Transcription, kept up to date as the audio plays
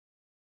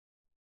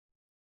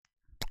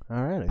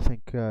All right, I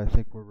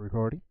think we're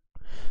recording.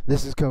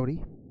 This is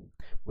Cody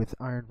with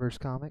Ironverse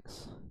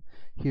Comics,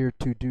 here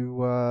to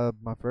do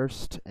my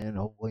first and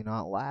hopefully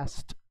not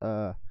last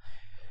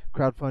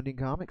crowdfunding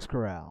comics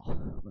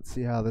corral. Let's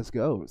see how this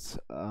goes.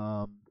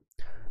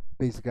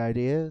 Basic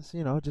idea is,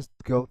 just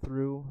go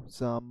through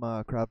some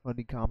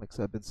crowdfunding comics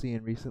I've been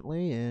seeing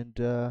recently and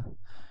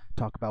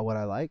talk about what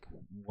I like,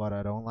 what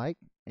I don't like,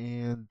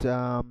 and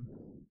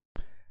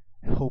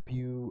help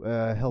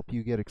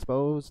you get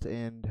exposed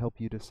and help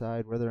you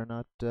decide whether or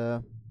not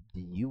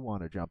you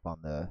want to jump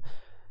on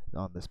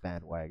this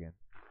bandwagon.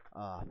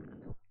 Uh,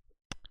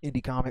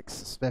 Indie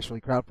comics,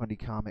 especially crowdfunding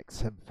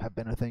comics, have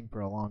been a thing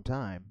for a long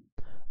time,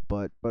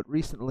 but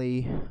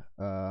recently,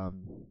 at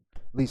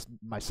least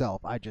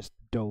myself, I just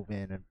dove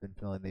in and been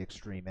feeling the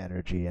extreme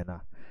energy, and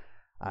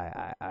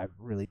I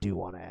really do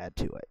want to add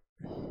to it.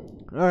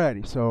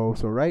 Alrighty, so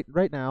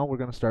right now we're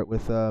gonna start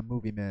with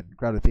Movie Men,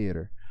 Crowded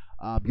Theater.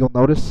 You'll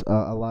notice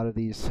a lot of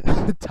these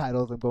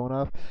titles I'm going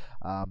off.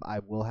 I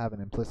will have an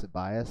implicit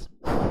bias.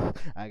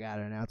 I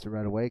gotta announce it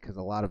right away because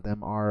a lot of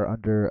them are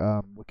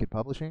under Wicked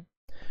Publishing,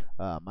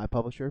 my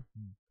publisher.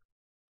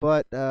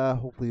 But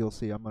hopefully you'll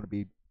see I'm gonna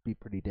be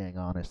pretty dang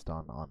honest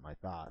on my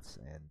thoughts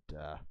and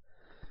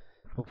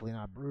hopefully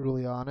not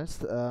brutally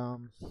honest.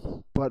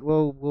 But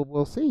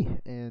we'll see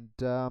and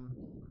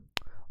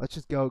let's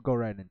just go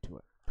right into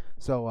it.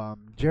 So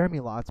Jeremy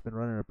Lott's been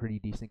running a pretty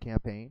decent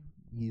campaign.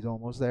 He's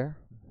almost there.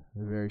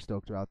 We're very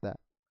stoked about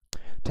that.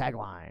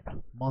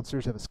 Tagline: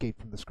 Monsters have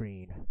escaped from the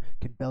screen.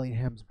 Can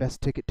Bellingham's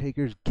best ticket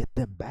takers get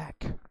them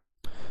back?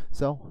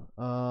 So,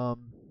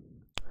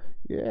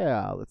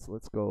 yeah,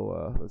 let's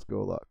go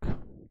look.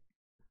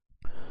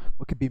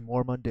 What could be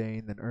more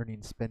mundane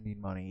than spending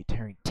money,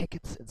 tearing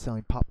tickets, and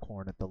selling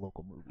popcorn at the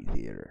local movie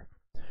theater?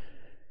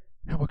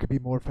 And what could be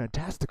more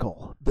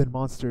fantastical than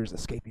monsters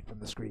escaping from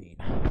the screen?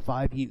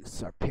 5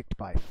 youths are picked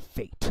by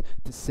fate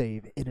to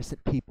save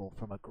innocent people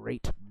from a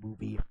great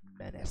movie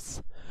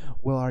menace.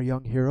 Will our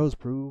young heroes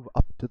prove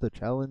up to the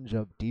challenge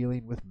of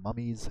dealing with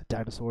mummies,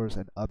 dinosaurs,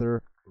 and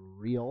other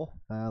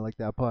real, I like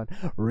that pun,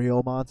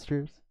 real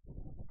monsters?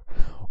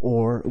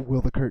 Or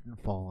will the curtain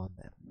fall on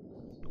them?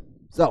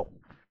 So,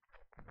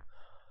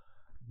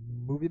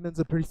 Movie Men's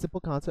a pretty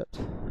simple concept.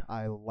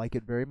 I like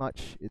it very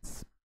much.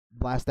 It's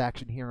Last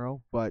Action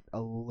Hero, but a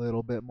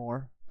little bit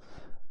more.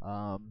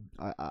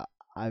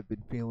 I've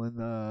been feeling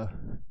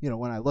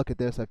when I look at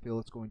this, I feel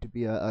it's going to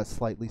be a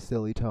slightly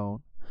silly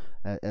tone,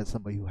 as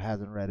somebody who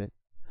hasn't read it.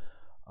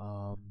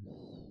 Um,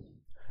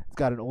 it's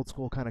got an old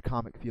school kind of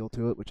comic feel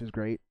to it, which is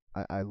great.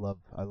 I love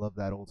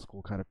that old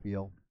school kind of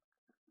feel.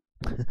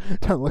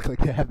 Doesn't look like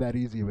they have that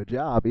easy of a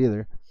job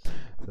either,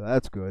 so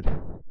that's good.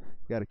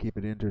 Got to keep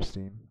it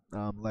interesting.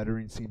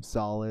 Lettering seems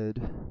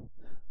solid,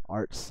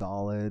 art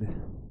solid.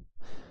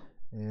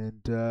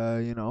 And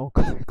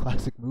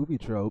classic movie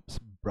tropes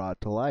brought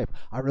to life.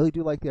 I really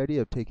do like the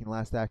idea of taking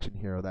Last Action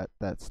Hero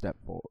that step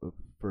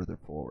further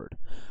forward.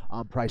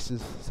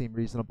 Prices seem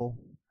reasonable.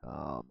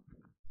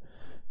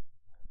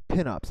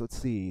 Pinups, let's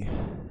see.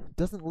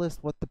 Doesn't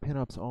list what the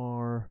pinups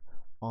are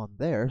on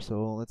there,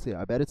 so let's see.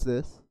 I bet it's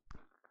this.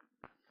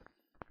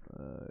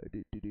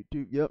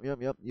 Yep.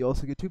 You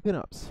also get 2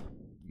 pinups.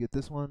 You get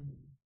this one,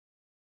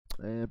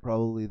 and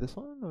probably this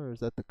one, or is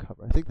that the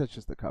cover? I think that's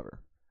just the cover.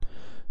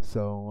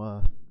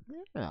 So,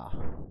 yeah,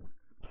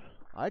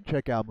 I'd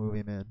check out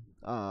Movie Man.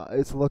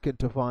 It's looking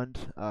to fund.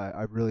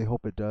 I really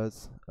hope it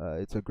does.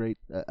 It's a great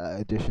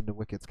addition to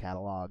Wicked's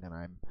catalog, and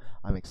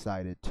I'm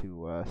excited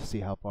to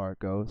see how far it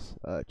goes.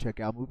 Check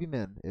out Movie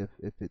Man if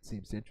it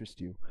seems to interest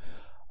you.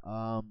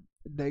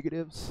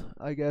 Negatives,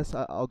 I guess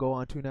I'll go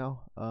on to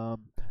now.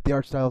 The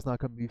art style is not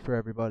going to be for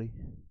everybody,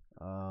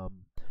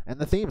 and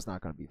the theme's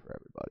not going to be for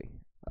everybody.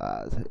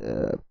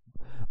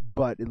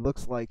 But it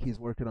looks like he's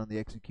working on the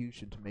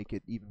execution to make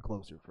it even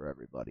closer for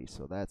everybody.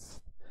 So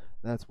that's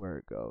where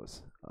it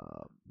goes.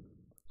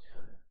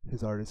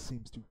 His artist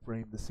seems to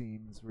frame the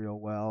scenes real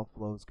well.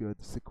 Flow's good.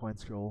 The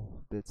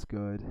sequential bit's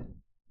good.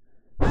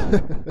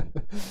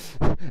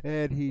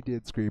 And he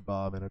did Scream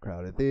Bomb in a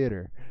crowded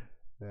theater.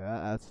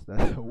 Yeah,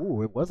 that's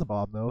ooh, it was a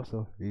bomb though,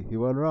 so he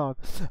wasn't wrong.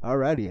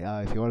 Alrighty,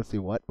 if you want to see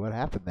what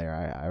happened there,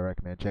 I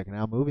recommend checking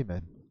out Movie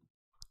Men.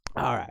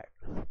 Alright,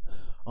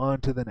 on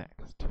to the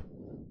next.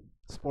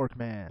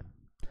 Sporkman.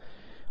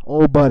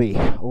 Old buddy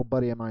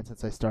of mine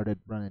since I started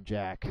running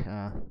Jack.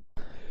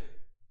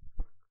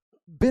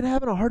 Been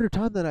having a harder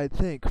time than I'd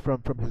think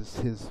from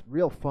his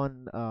real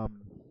fun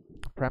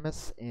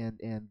premise and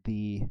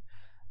the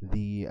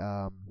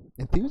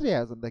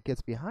enthusiasm that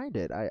gets behind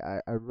it. I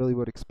really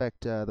would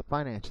expect the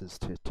finances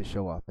to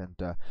show up, and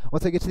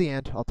once I get to the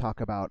end, I'll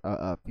talk about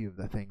a few of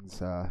the things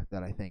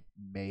that I think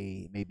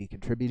may be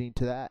contributing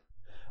to that.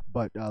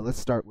 But let's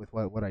start with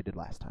what I did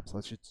last time. So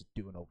let's just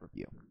do an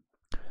overview.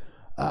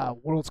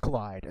 Worlds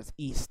collide as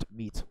East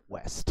meets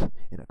West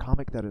in a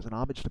comic that is an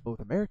homage to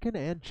both American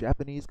and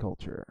Japanese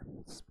culture.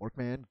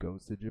 Sporkman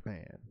goes to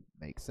Japan.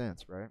 Makes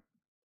sense, right?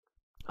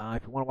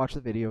 If you want to watch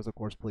the videos, of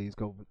course, please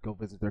go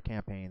visit their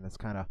campaign. That's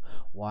kind of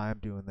why I'm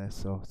doing this.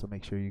 So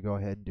make sure you go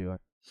ahead and do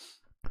it.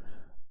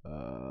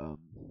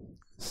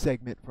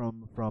 segment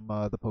from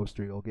the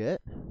poster you'll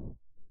get.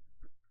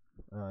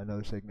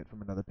 Another segment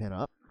from another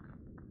pinup.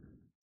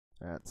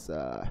 That's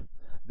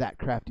that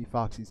Crafty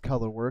Foxy's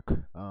color work.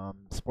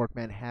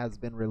 Sporkman has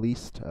been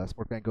released.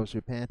 Sporkman Goes to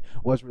Japan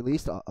was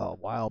released a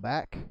while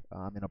back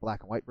in a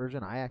black and white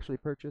version. I actually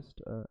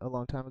purchased a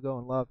long time ago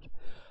and loved.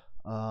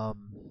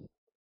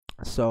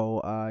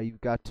 So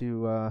you've got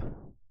to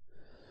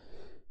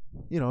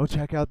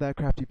check out that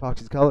Crafty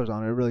Foxy's colors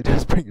on it. It really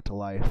does bring it to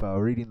life.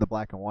 Reading the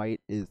black and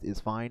white is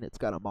fine. It's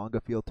got a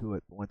manga feel to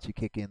it. Once you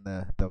kick in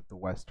the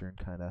Western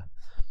kind of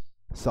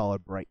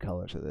solid bright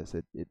colors of this,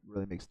 it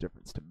really makes a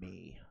difference to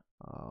me.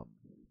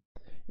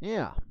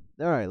 Yeah.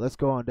 All right, let's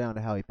go on down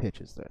to how he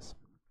pitches this.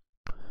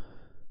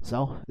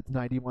 So it's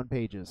 91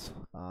 pages.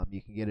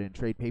 You can get it in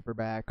trade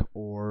paperback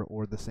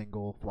or the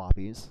single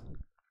floppies.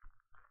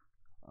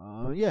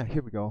 Yeah,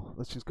 here we go.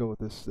 Let's just go with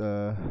this.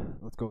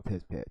 Let's go with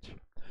his pitch.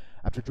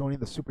 After joining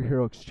the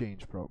superhero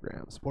exchange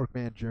program,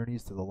 Sporkman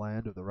journeys to the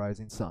land of the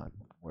rising sun,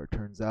 where it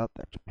turns out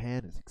that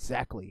Japan is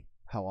exactly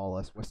how all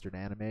us Western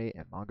anime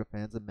and manga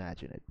fans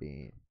imagine it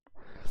being.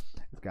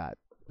 It's got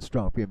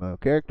strong female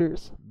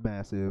characters,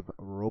 massive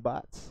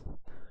robots,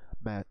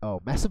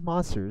 massive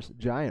monsters,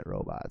 giant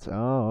robots.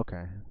 Oh,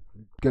 okay.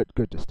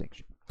 Good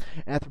distinction.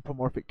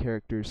 Anthropomorphic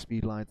characters,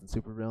 speed lines, and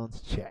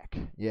supervillains. Check.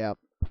 Yep.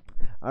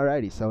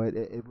 Alrighty, so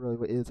it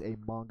really is a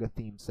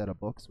manga-themed set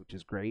of books, which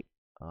is great.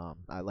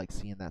 I like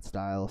seeing that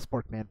style.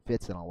 Sporkman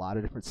fits in a lot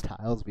of different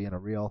styles, being a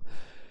real...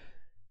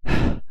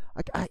 I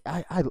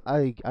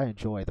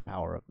enjoy the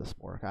power of the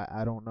Spork.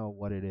 I don't know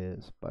what it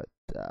is, but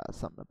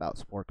something about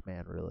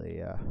Sporkman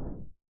really...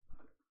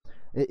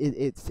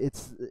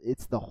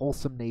 It's the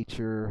wholesome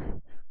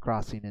nature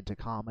crossing into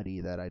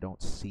comedy that I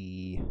don't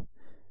see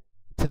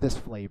to this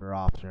flavor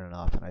often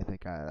enough, and I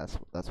think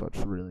that's what's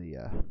really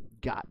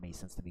got me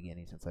since the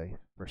beginning, since I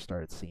first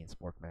started seeing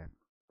Sporkman.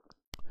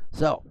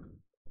 So,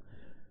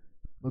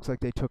 looks like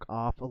they took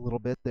off a little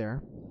bit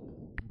there,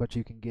 but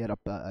you can get up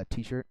a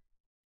T-shirt,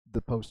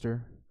 the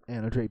poster,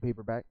 and a trade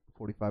paperback,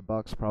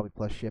 $45, probably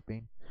plus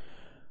shipping.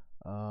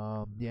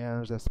 Yeah,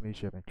 there's estimated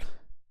shipping.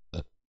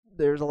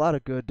 There's a lot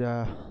of good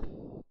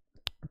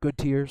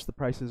tiers. The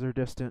prices are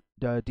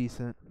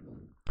decent.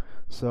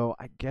 So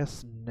I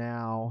guess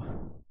now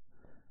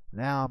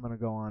I'm gonna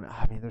go on.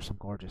 I mean, there's some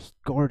gorgeous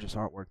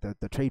artwork.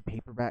 The trade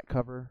paperback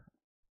cover,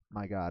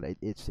 my God,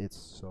 it's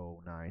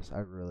so nice. I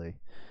really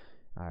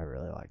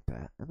like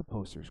that, and the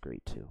poster's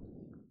great too.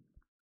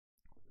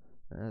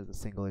 There's the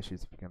single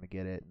issues if you're gonna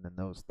get it, and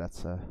then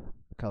that's the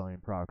coloring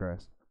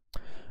progress.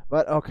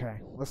 But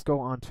okay, let's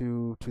go on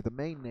to the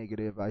main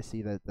negative. I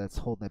see that's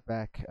holding it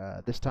back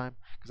this time,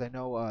 because I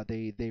know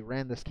they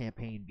ran this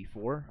campaign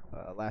before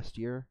last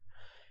year,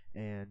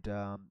 and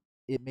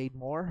it made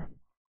more,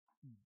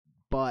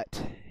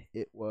 but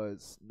it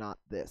was not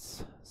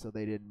this, so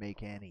they didn't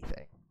make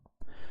anything.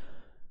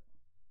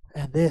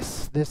 And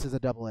this is a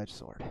double-edged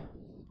sword.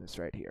 This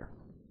right here.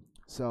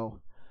 So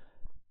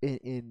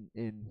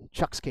in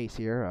Chuck's case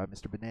here,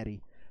 Mr.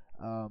 Benetti,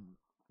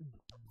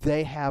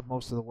 they have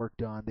most of the work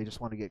done. They just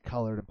want to get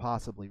colored and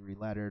possibly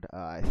relettered.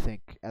 I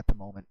think at the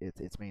moment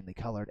it's mainly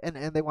colored, and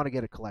they want to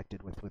get it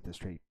collected with this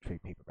trade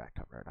paperback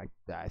cover, and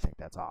I think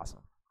that's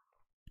awesome.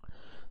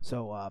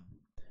 So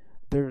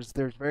there's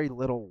very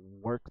little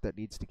work that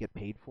needs to get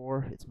paid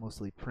for. It's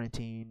mostly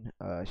printing,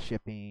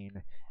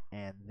 shipping,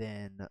 and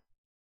then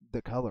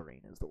the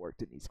coloring is the work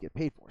that needs to get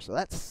paid for. So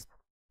that's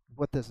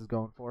what this is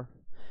going for,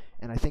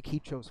 and I think he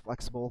chose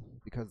flexible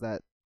because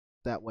that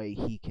way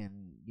he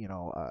can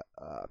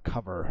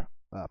cover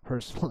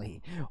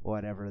personally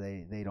whatever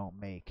they don't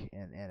make,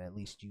 and at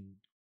least you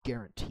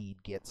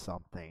guaranteed get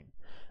something.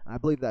 And I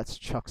believe that's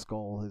Chuck's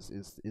goal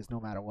is no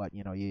matter what,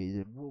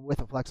 you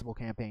with a flexible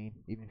campaign,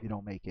 even if you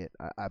don't make it,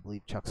 I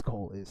believe Chuck's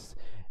goal is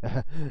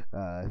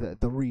the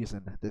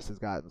reason this has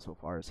gotten so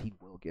far is he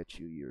will get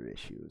you your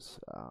issues.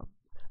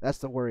 That's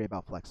the worry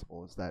about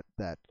flexible, is that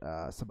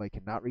somebody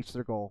cannot reach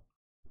their goal,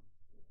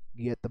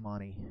 get the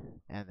money,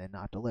 and then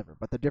not deliver.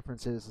 But the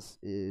difference is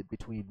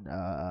between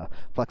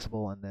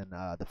flexible and then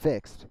the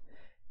fixed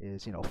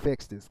is,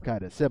 fixed is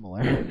kind of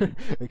similar,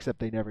 except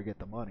they never get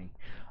the money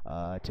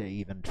to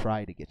even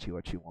try to get you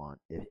what you want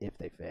if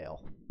they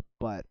fail.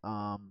 But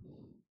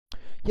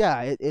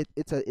yeah,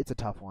 it's a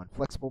tough one.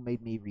 Flexible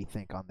made me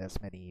rethink on this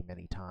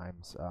many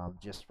times,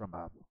 just from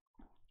a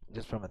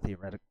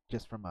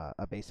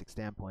basic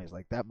standpoint. Is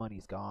like, that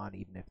money's gone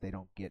even if they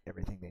don't get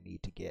everything they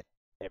need to get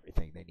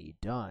everything they need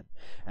done,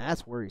 and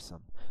that's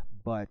worrisome.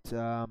 But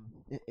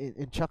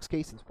in Chuck's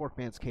case and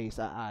Sporkman's case,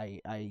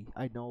 I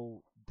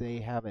know they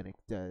have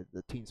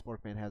the Team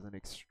Sporkman has an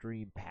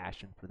extreme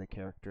passion for the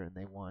character, and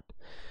they want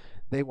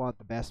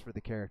the best for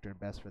the character and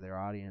best for their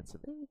audience,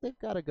 and they've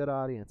got a good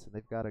audience, and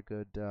they've got a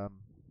good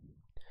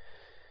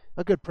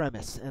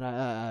premise, and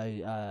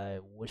I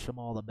wish them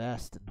all the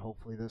best, and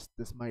hopefully this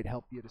might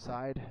help you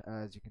decide.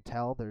 As you can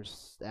tell,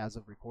 as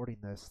of recording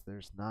this,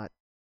 there's not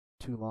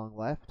too long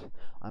left.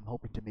 I'm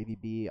hoping to maybe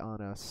be on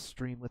a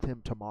stream with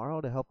him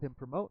tomorrow to help him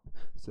promote,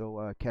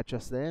 so catch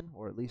us then,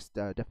 or at least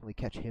definitely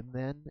catch him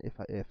then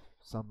if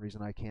some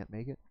reason I can't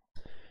make it.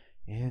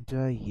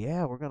 And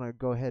yeah, we're gonna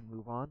go ahead and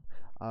move on.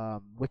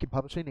 Wicked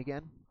Publishing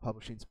again,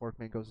 publishing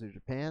Sporkman Goes to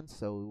Japan,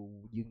 so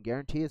you can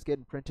guarantee it's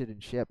getting printed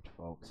and shipped,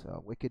 folks.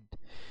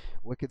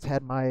 Wicked's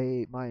had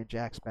my and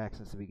Jack's back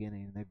since the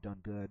beginning, and they've done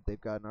good.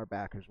 They've gotten our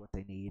backers what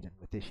they need, and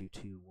with issue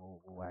 2,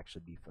 we'll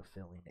actually be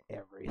fulfilling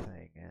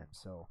everything, and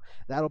so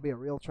that'll be a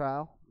real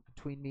trial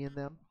between me and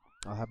them.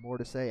 I'll have more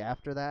to say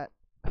after that.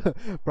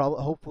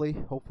 Probably,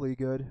 hopefully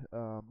good.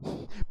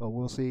 But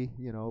we'll see.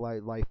 You know,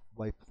 life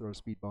throws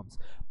speed bumps.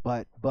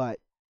 But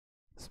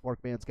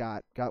Sporkman's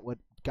got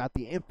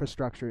the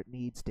infrastructure it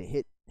needs to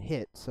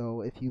hit.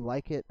 So if you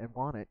like it and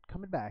want it,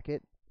 come and back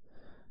it.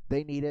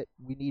 They need it.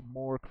 We need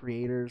more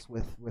creators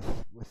with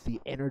the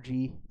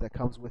energy that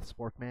comes with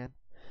Sporkman,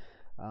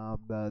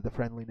 the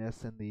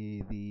friendliness and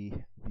the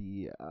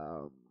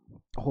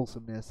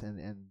wholesomeness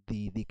and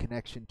the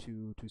connection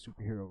to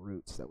superhero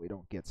roots that we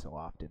don't get so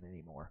often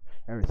anymore.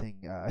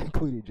 Everything,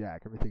 including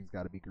Jack, everything's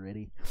got to be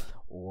gritty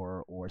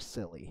or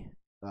silly.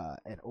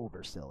 And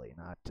over silly,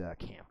 not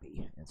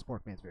campy. And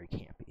Sporkman's very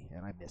campy,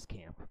 and I miss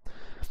camp.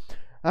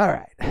 All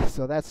right,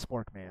 so that's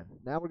Sporkman.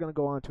 Now we're going to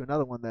go on to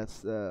another one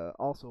that's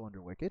also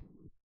under Wicked,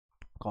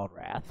 called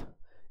Wrath.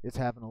 It's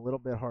having a little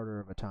bit harder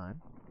of a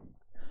time,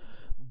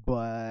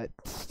 but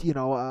you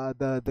know,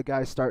 the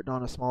guy's starting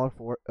on a smaller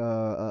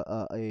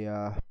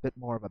bit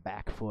more of a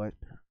back foot.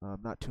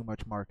 Not too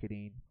much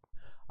marketing.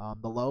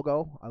 The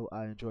logo,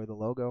 I enjoy the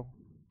logo.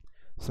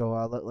 So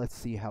let's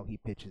see how he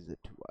pitches it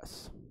to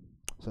us.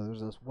 So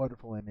there's this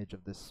wonderful image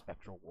of this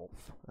spectral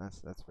wolf.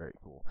 That's very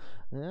cool.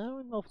 I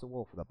don't know if it's a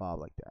wolf with a bob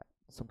like that.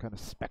 Some kind of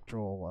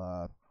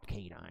spectral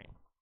canine.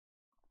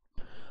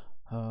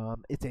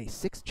 It's a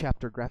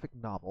 6-chapter graphic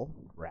novel,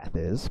 Wrath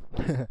is,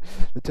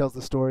 that tells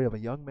the story of a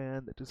young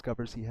man that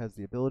discovers he has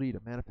the ability to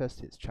manifest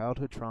his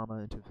childhood trauma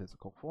into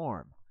physical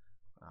form.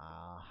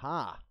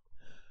 Aha!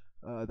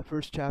 The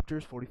first chapter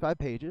is 45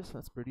 pages.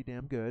 That's pretty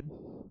damn good.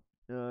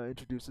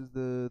 Introduces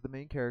the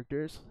main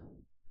characters.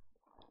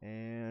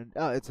 And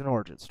it's an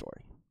origin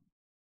story.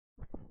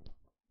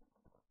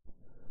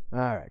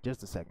 Alright,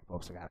 just a second,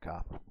 folks. I got a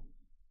cough.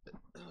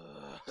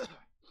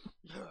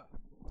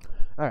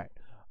 Alright.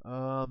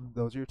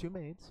 Those are your two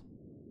mains.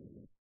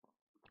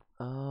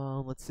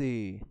 Let's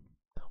see.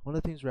 One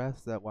of the things Wrath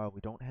is that while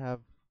we don't have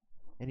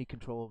any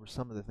control over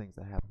some of the things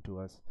that happen to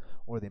us,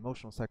 or the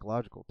emotional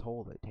psychological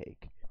toll they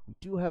take, we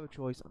do have a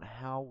choice on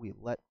how we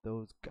let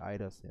those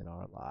guide us in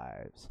our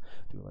lives.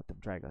 Do we let them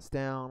drag us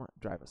down,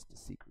 drive us to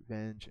seek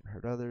revenge and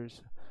hurt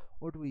others,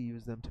 or do we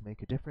use them to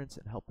make a difference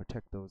and help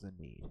protect those in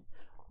need?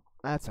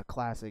 That's a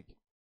classic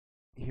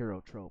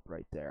hero trope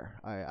right there.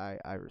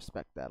 I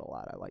respect that a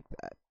lot. I like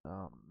that.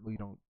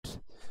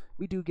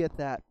 We do get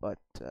that, but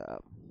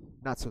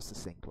not so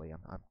succinctly.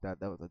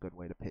 That was a good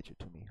way to pitch it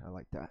to me. I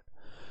like that.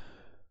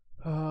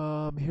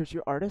 Here's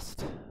your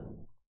artist.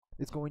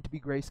 It's going to be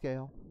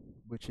Grayscale,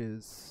 which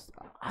is,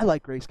 I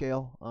like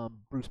Grayscale.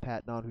 Bruce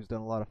Patton, who's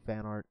done a lot of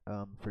fan art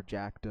for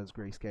Jack, does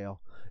Grayscale.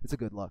 It's a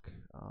good look.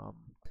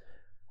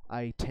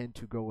 I tend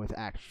to go with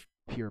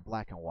pure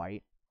black and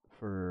white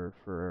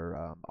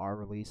for our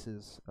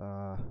releases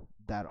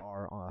that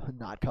are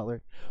not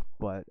colored,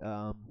 but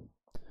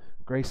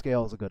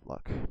Grayscale is a good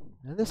look.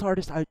 And this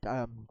artist,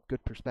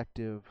 good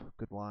perspective,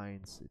 good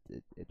lines.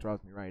 It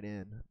draws me right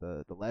in.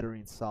 The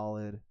lettering's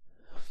solid.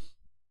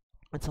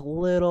 It's a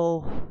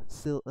little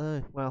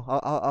well,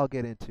 I'll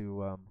get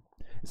into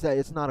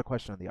it's not a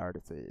question on the art.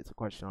 It's a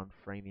question on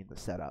framing the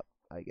setup,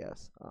 I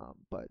guess.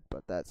 But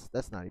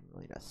that's not even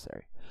really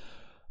necessary.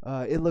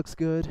 It looks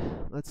good.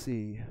 Let's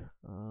see.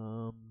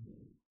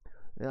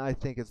 I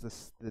think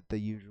it's the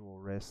usual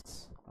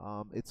risks.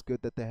 It's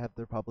good that they have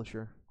their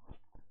publisher.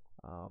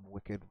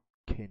 Wicked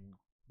can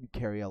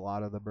carry a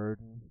lot of the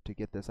burden to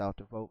get this out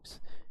to folks,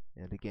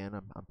 and again,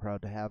 I'm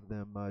proud to have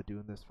them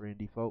doing this for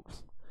indie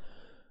folks.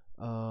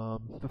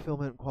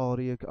 Fulfillment and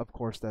quality, of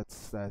course,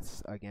 that's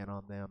again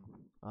on them.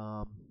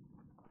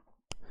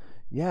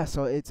 Yeah,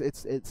 so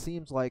it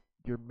seems like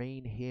your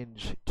main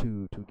hinge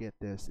to get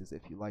this is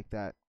if you like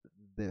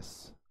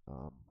this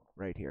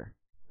right here,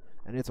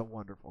 and it's a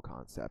wonderful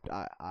concept.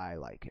 I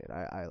like it.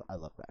 I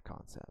love that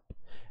concept,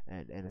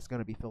 and it's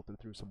going to be filtered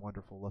through some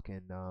wonderful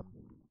looking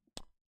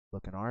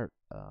art.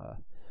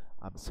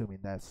 I'm assuming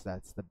that's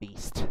the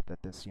beast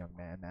that this young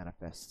man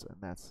manifests, and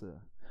that's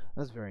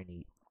very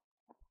neat.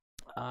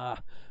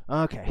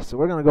 Okay, so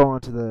we're gonna go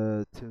on to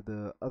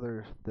the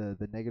other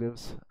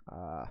negatives.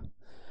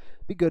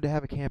 Be good to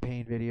have a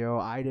campaign video.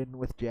 I didn't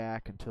with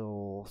Jack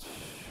until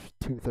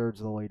 2/3 of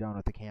the way done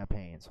with the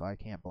campaign, so I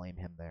can't blame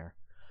him there.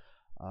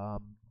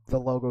 The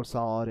logo's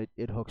solid.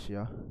 It hooks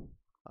you.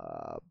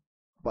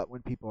 But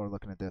when people are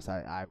looking at this,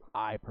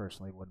 I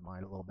personally wouldn't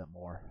mind a little bit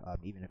more,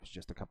 even if it's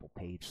just a couple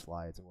page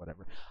slides or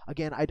whatever.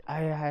 Again,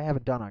 I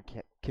haven't done on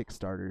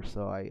Kickstarter,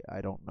 so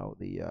I don't know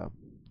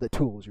the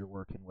tools you're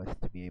working with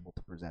to be able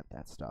to present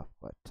that stuff.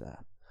 But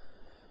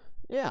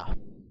yeah,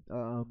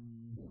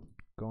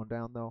 going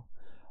down though,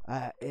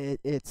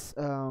 it's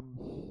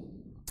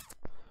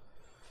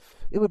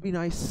it would be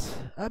nice.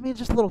 I mean,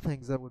 just little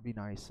things that would be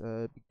nice.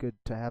 It'd be good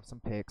to have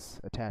some pics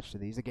attached to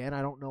these. Again,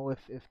 I don't know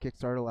if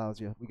Kickstarter allows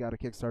you. We got a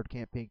Kickstarter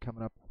campaign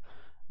coming up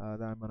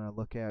that I'm gonna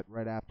look at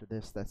right after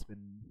this. That's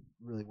been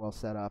really well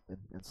set up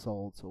and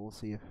sold. So we'll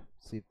see if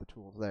the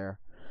tool's there.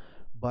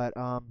 But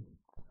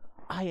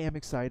I am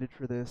excited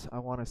for this. I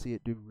want to see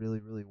it do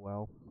really really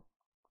well.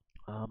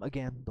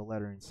 Again, the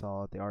lettering's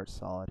solid, the art's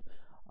solid.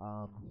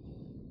 Um,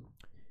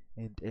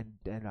 and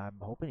I'm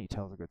hoping he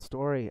tells a good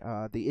story.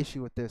 The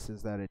issue with this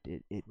is that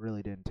it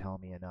really didn't tell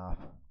me enough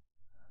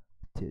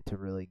to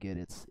really get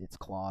its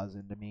claws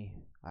into me.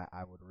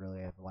 I would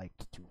really have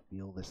liked to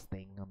feel this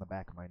thing on the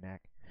back of my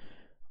neck.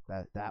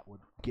 That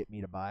would get me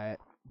to buy it.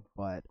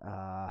 But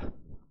I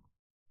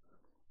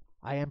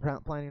am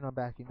planning on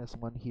backing this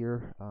one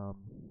here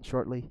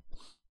shortly.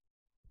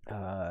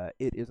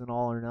 It is an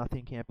all or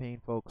nothing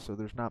campaign, folks, so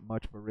there's not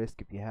much of a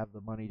risk if you have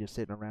the money just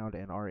sitting around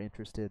and are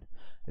interested.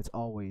 It's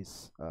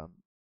always,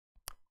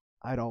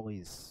 I'd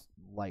always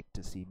like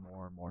to see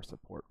more and more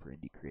support for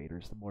indie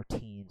creators. The more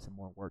teams, the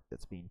more work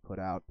that's being put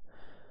out,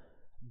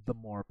 the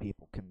more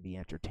people can be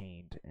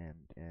entertained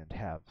and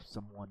have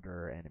some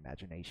wonder and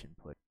imagination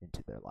put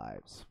into their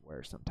lives,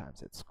 where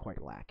sometimes it's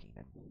quite lacking.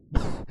 And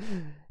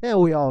yeah,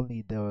 we all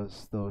need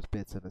those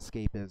bits of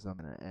escapism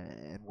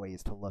and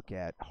ways to look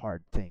at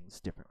hard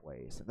things different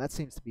ways. And that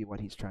seems to be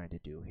what he's trying to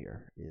do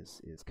here,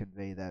 is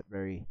convey that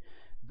very,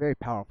 very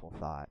powerful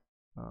thought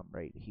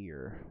right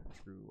here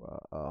through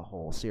a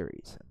whole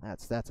series. And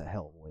that's a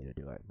hell of a way to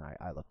do it. And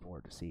I look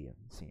forward to seeing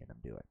him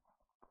do it.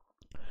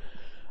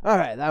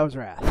 Alright, that was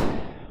Wrath.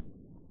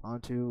 On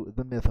to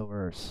the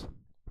Mythoverse.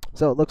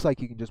 So it looks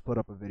like you can just put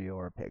up a video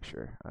or a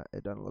picture.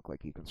 It doesn't look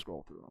like you can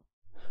scroll through them.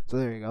 So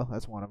there you go,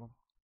 that's one of them.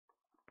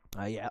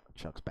 Yeah,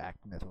 Chuck's back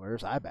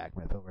Mythoverse. I back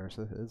Mythoverse.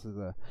 This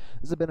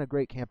has been a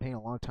great campaign,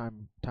 a long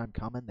time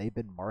coming. They've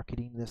been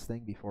marketing this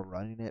thing before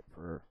running it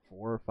for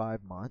 4 or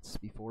 5 months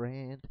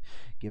beforehand,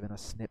 giving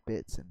us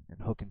snippets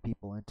and hooking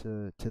people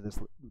into this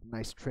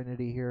nice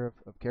trinity here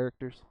of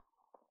characters.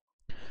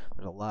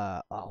 There's a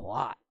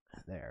lot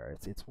there.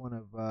 It's one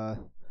of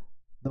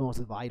the most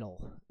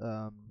vital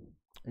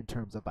in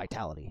terms of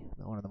vitality.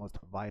 One of the most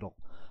vital.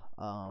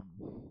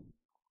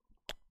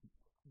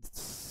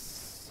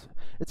 It's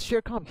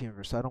shared comic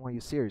universe, so I don't want to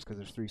use series because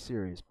there's 3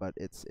 series, but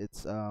it's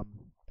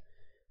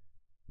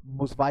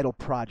most vital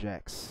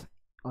projects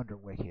under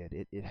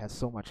Wicked. It has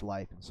so much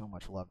life and so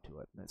much love to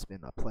it, and it's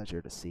been a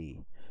pleasure to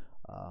see.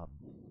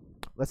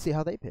 Let's see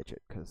how they pitch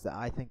it, because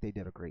I think they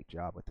did a great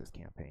job with this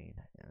campaign,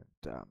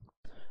 and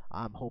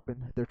I'm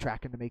hoping they're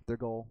tracking to make their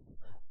goal,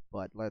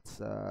 but let's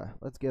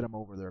get them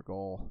over their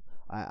goal.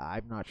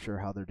 I'm not sure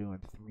how they're doing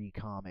 3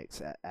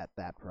 comics at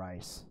that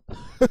price.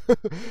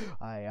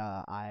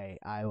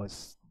 I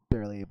was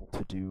barely able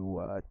to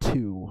do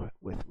 2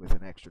 with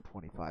an extra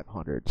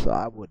 2,500, so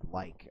I would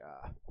like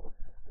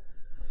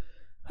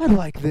I'd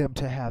like them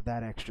to have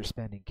that extra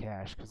spending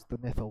cash, because the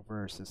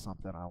Mythoverse is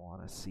something I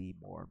want to see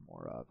more and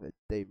more of.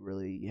 They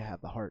really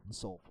have the heart and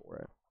soul for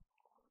it.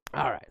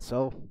 Alright,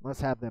 so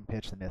let's have them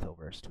pitch the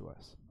Mythoverse to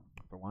us.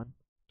 For one,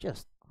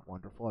 just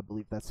wonderful. I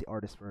believe that's the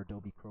artist for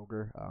Adobe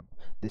Kroger.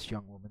 This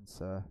young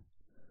woman's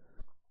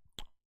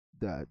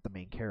the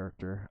main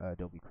character,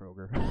 Adobe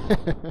Kroger.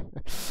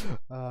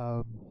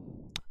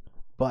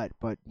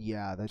 But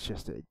yeah, that's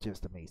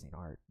just amazing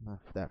art.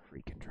 That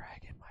freaking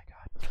dragon, my god.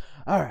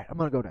 Alright, I'm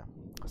gonna go down.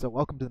 So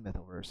welcome to the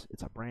Mythoverse.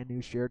 It's a brand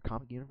new shared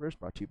comic universe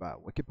brought to you by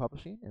Wicked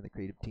Publishing and the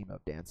creative team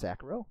of Dan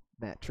Saccaro,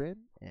 Matt Trin,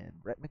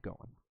 and Brett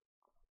McGowan.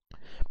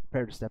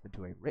 Prepare to step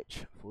into a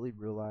rich, fully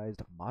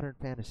realized modern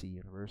fantasy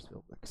universe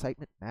filled with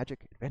excitement,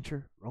 magic,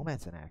 adventure,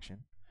 romance, and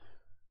action,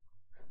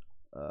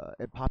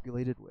 and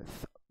populated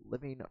with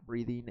living,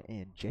 breathing,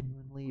 and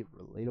genuinely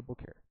relatable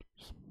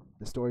characters.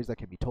 The stories that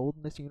can be told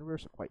in this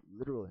universe are quite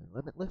literal and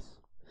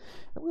limitless,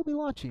 and we'll be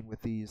launching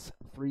with these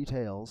 3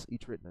 tales,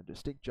 each written in a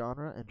distinct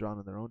genre and drawn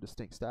in their own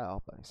distinct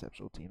style by an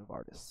exceptional team of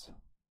artists.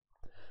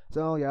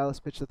 So yeah,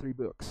 let's pitch the 3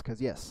 books,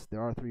 because yes,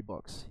 there are 3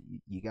 books.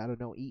 You gotta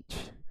know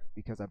each,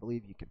 because I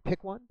believe you can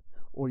pick one,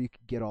 or you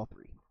can get all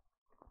 3.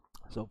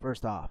 So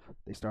first off,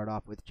 they start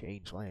off with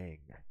Changeling,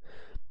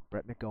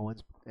 Brett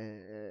McGowan's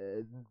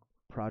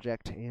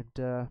project, and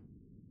the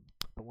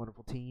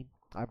wonderful team.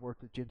 I've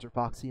worked with Ginger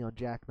Foxy on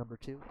Jack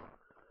 #2,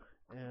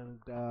 and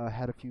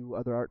had a few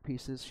other art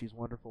pieces. She's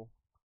wonderful.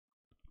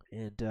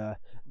 And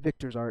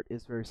Victor's art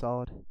is very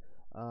solid.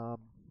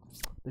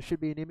 There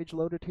should be an image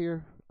loaded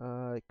here.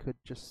 It could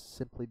just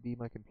simply be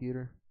my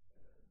computer.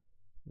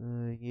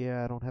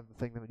 Yeah, I don't have the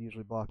thing that would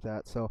usually block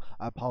that, so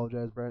I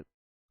apologize, Brett.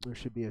 There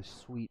should be a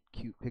sweet,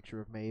 cute picture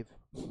of Maeve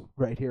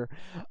right here.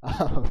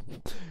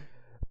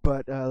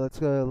 But let's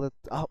go.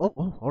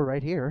 Oh,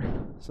 right here.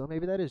 So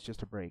maybe that is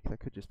just a break. That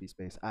could just be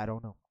space. I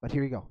don't know. But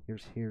here you go.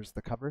 Here's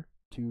the cover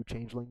to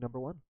Changeling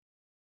 #1.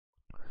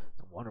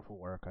 It's wonderful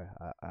work.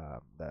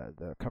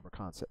 The cover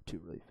concept too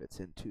really fits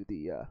into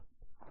the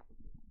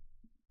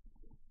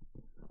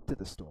to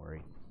the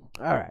story.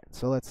 All right,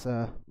 so let's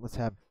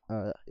have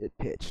it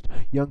pitched.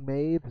 Young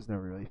Maeve has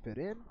never really fit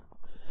in.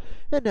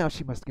 And now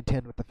she must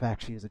contend with the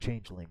fact she is a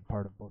changeling,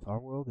 part of both our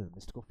world and the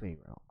mystical Fey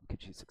realm. Can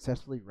she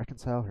successfully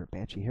reconcile her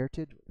Banshee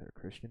heritage with her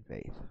Christian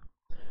faith?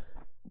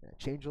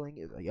 Changeling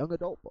is a young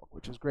adult book,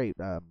 which is great.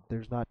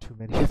 There's not too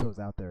many of those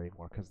out there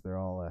anymore because they're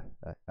all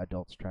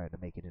adults trying to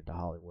make it into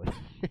Hollywood.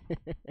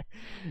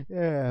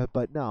 Yeah,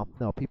 but no,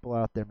 people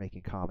are out there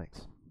making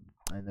comics,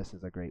 and this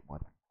is a great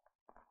one.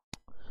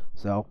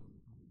 So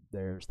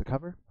there's the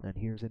cover, and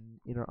here's an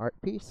inner art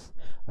piece.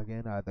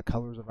 Again, the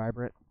colors are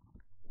vibrant.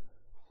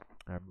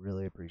 I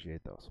really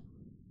appreciate those.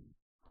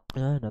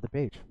 Another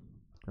page.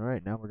 All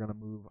right, now we're going to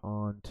move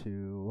on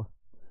to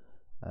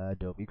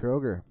Dobie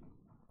Kroger.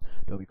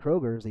 Dobie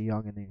Kroger is a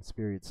young and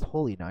inexperienced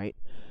holy knight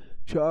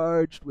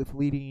charged with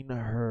leading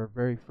her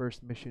very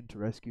first mission to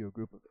rescue a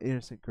group of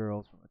innocent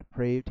girls from a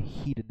depraved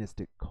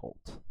hedonistic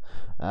cult.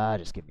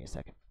 Just give me a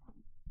second.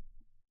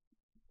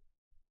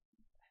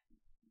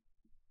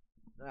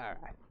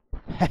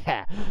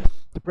 Alright.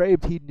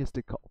 Depraved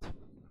hedonistic cult.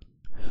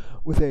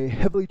 With a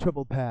heavily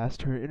troubled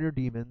past, her inner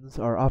demons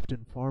are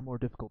often far more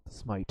difficult to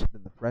smite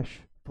than the the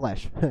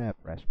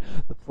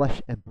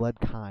flesh and blood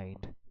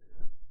kind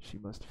she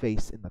must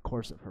face in the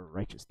course of her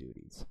righteous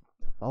duties.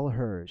 Follow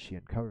her as she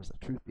uncovers the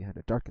truth behind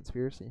a dark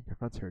conspiracy and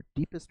confronts her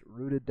deepest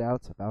rooted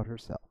doubts about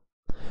herself.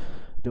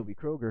 Dobie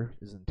Kroger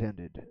is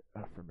intended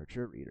for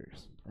mature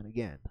readers, and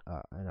again,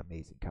 an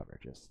amazing cover.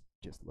 Just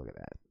look at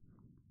that.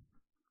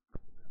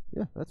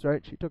 Yeah, that's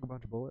right. She took a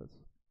bunch of bullets,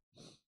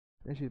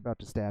 and she's about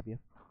to stab you.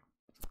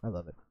 I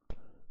love it.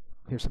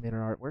 Here's some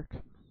inner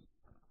artwork.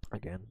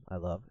 Again, I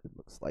love. It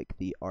looks like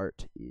the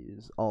art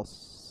is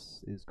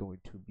going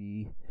to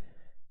be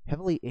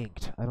heavily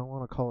inked. I don't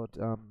want to call it.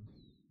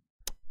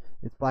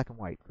 It's black and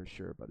white for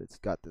sure, but it's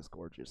got this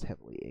gorgeous,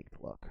 heavily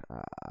inked look.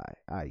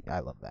 I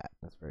love that.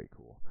 That's very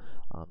cool.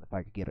 If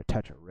I could get a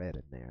touch of red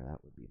in there,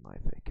 that would be my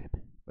thinking.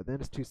 But then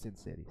it's too Sin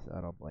City, so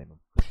I don't blame them.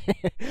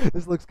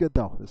 This looks good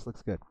though. This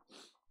looks good.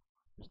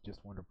 It's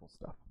just wonderful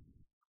stuff.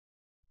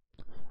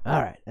 All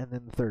right, and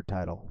then the third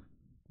title,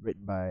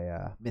 written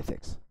by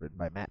Mythics, written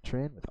by Matt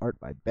Tran, with art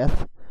by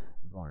Beth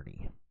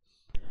Varney.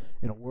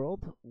 In a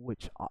world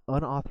which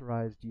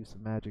unauthorized use of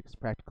magic is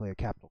practically a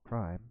capital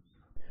crime,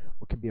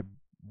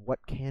 what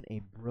can a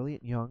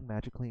brilliant young,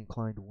 magically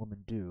inclined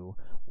woman do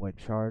when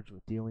charged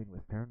with dealing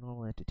with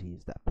paranormal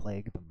entities that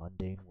plague the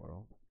mundane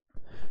world?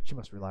 She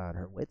must rely on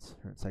her wits,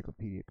 her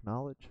encyclopedic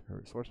knowledge, her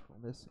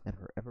resourcefulness, and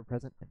her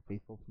ever-present and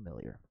faithful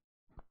familiar.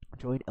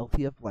 Join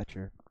Althea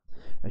Fletcher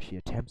as she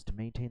attempts to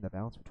maintain the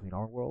balance between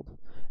our world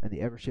and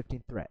the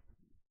ever-shifting threat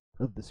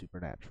of the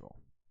supernatural.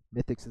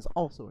 Mythics is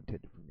also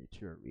intended for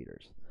mature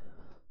readers,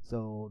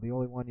 so the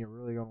only one you're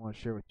really going to want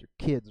to share with your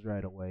kids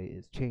right away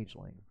is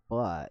Changeling,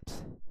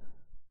 but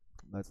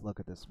let's look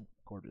at this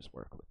gorgeous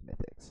work with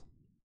Mythics.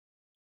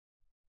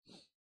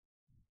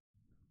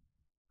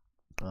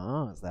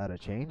 Oh, is that a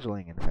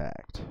Changeling, in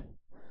fact?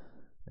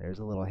 There's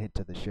a little hint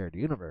to the shared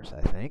universe,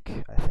 I think.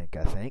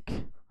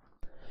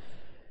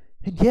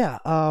 And yeah,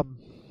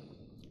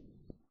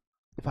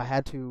 if I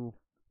had to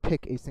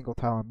pick a single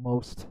title I'm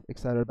most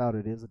excited about,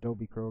 it is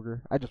Dobie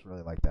Kroger. I just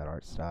really like that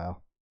art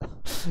style.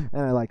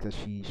 And I like that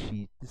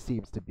she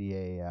seems to be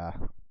a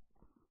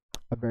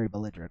very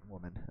belligerent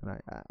woman, and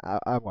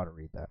I want to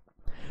read that.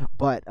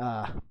 But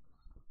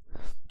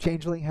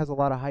Changeling has a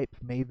lot of hype.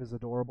 Maeve is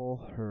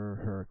adorable.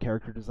 Her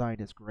character design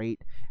is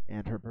great,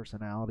 and her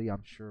personality,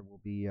 I'm sure,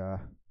 will be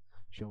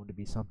shown to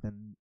be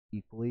something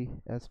equally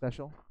as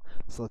special.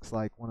 This looks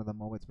like one of the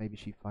moments maybe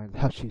she finds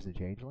out she's a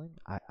changeling.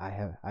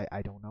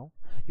 I don't know.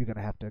 You're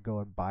gonna have to go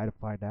and buy to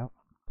find out.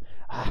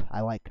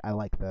 I like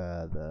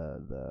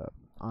the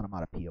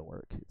onomatopoeia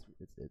work.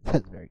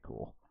 It's very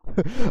cool.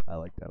 I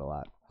like that a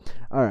lot.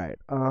 All right.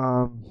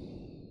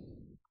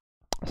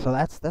 So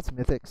that's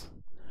Mythics.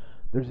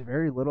 There's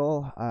very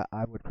little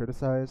I would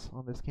criticize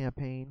on this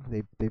campaign.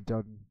 They've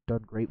done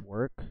great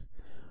work.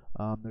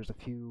 There's a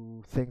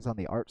few things on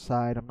the art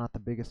side I'm not the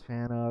biggest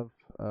fan of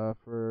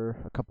for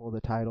a couple of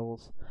the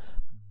titles,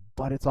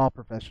 but it's all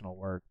professional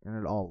work and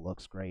it all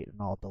looks great and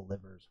all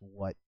delivers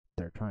what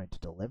they're trying to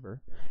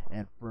deliver.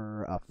 And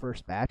for a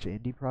first batch of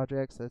indie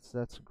projects,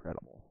 that's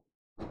incredible.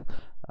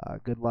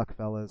 Good luck,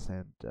 fellas,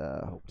 and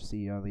hope to see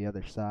you on the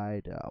other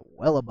side,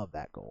 well above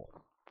that goal.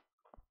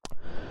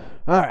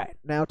 All right,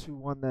 now to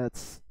one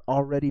that's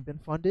already been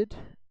funded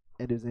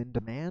and is in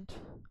demand,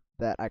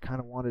 that I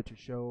kind of wanted to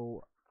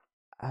show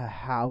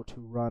how to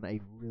run a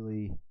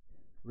really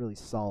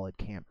solid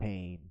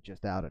campaign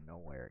just out of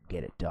nowhere and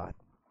get it done.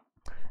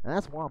 And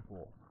that's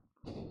Wandpool.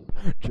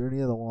 Journey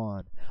of the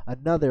Wand.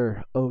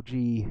 Another OG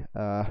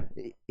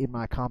in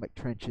my comic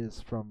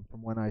trenches from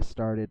when I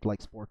started,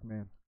 like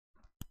Sporkman.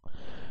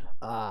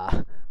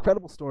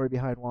 Incredible story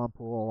behind Wandpool,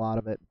 a lot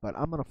of it, but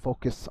I'm going to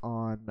focus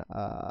on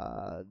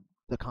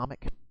the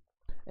comic.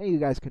 And you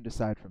guys can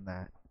decide from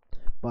that.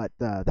 But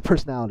the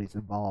personalities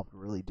involved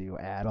really do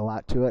add a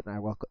lot to it,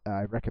 and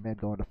I recommend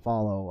going to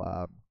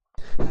follow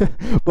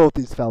both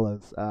these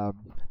fellows.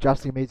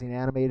 Josh the Amazing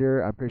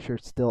Animator, I'm pretty sure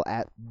it's still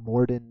at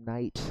Morden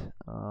Knight.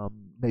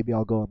 Maybe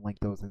I'll go and link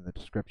those in the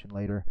description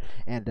later.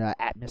 And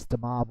at Mr.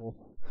 Marvel,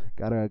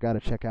 gotta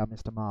check out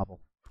Mr.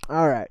 Marvel.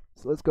 All right,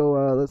 so let's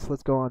go.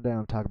 Let's go on down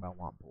and talk about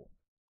Wampool.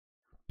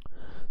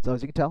 So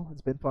as you can tell,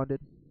 it's been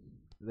funded.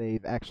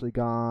 They've actually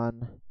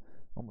gone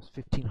almost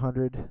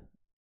 1,500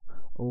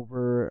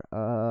 over.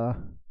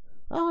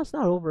 Oh, it's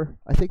not over.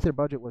 I think their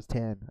budget was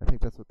 10. I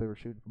think that's what they were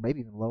shooting for, maybe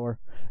even lower.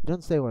 It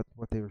doesn't say what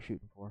they were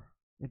shooting for.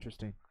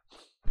 Interesting.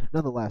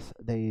 Nonetheless,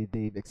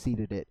 they've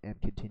exceeded it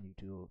and continue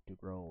to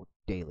grow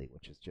daily,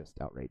 which is just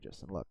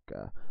outrageous. And look,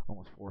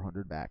 almost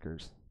 400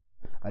 backers,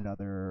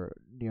 another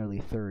nearly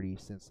 30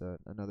 since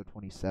another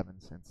 27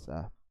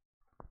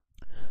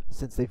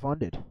 since they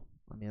funded.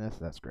 I mean,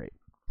 that's great.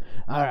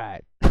 All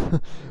right.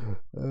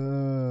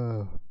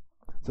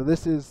 So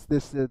this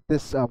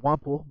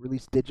Wampool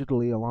released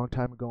digitally a long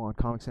time ago on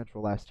Comic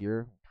Central last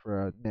year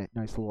for a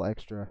nice little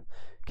extra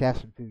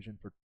cash infusion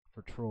for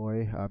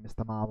Troy,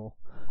 Mr. Marvel,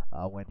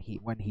 when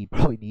he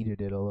probably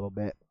needed it a little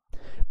bit.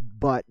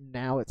 But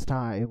now it's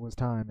time. It was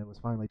time. It was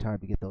finally time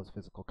to get those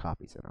physical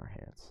copies in our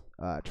hands.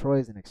 Troy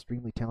is an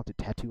extremely talented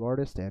tattoo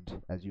artist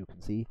and, as you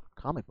can see,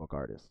 comic book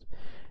artist.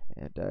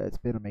 And it's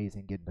been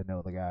amazing getting to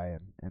know the guy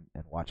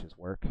and watch his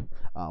work.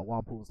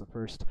 Wampool is the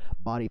first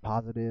body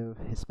positive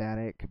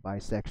Hispanic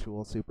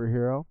bisexual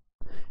superhero,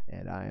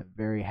 and I am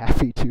very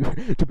happy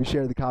to be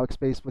sharing the comic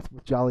space with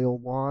jolly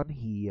old Juan.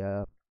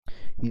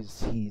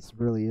 He's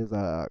really is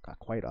a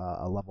quite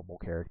a lovable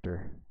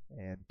character,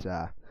 and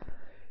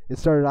it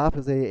started off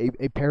as a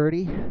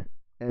parody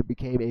and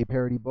became a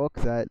parody book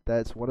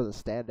that's one of the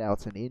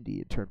standouts in indie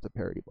in terms of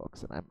parody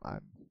books, and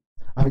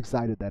I'm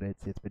excited that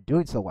it's been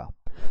doing so well.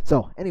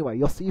 So anyway,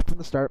 you'll see from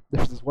the start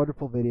there's this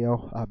wonderful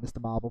video. Mr.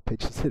 Marvel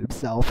pitches it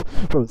himself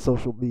from a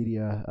social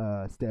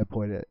media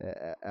standpoint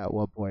at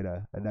one point,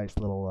 a nice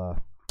little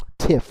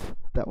tiff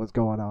that was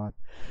going on.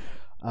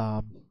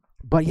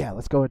 But yeah,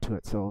 let's go into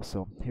it.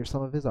 So here's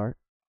some of his art.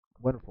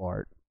 Wonderful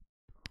art.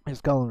 His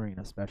coloring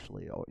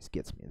especially always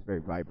gets me. It's very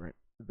vibrant,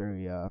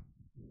 very and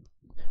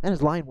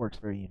his line work's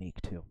very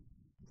unique too.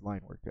 His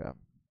line work.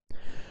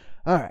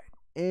 All right.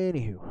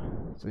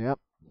 Anywho, so yep,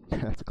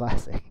 that's a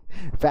classic.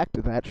 In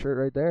fact, that shirt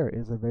right there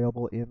is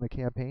available in the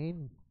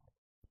campaign.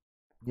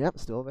 Yep,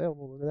 still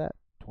available. Look at that.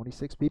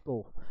 26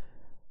 people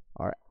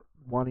are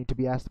wanting to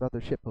be asked about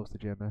their shitpost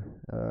agenda.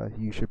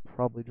 You should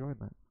probably join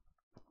that.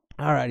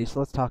 Alrighty, so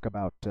let's talk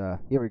about.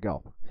 Here we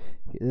go.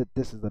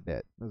 This is the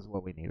bit. This is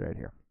what we need right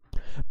here.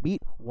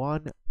 Meet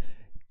Juan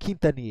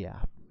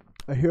Quintanilla,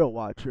 a hero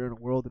watcher in a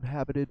world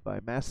inhabited by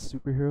masked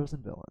superheroes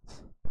and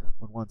villains.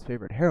 When one's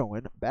favorite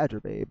heroine,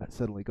 Badger Babe,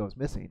 suddenly goes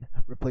missing,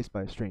 replaced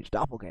by a strange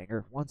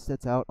doppelganger, one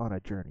sets out on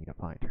a journey to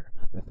find her.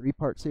 The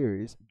three-part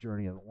series,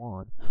 Journey of the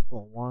Juan,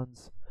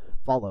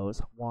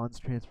 follows Juan's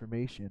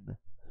transformation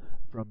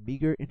from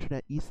meager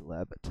internet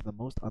e-celeb to the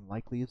most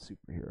unlikely of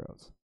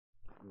superheroes,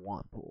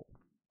 Wampool.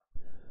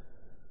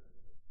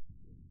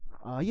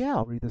 Yeah,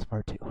 I'll read this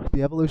part too.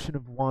 The evolution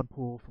of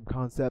Wampool from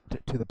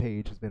concept to the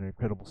page has been an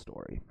incredible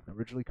story.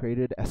 Originally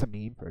created as a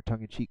meme for a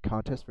tongue-in-cheek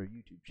contest for a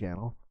YouTube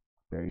channel,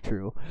 very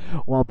true,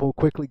 Wampool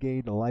quickly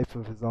gained a life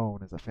of his own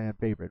as a fan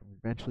favorite and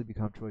eventually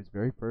became Troy's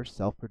very first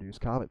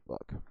self-produced comic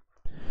book.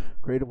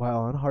 Created while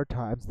on hard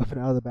times, living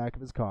out of the back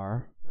of his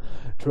car,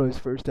 Troy's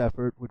first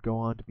effort would go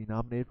on to be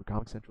nominated for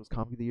Comic Central's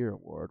Comic of the Year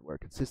award, where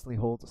it consistently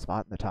holds a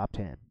spot in the top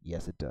 10.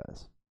 Yes, it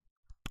does.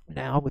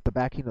 Now, with the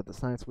backing of the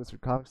Science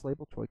Wizard Comics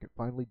label, Troy can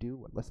finally do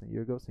what less than a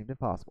year ago seemed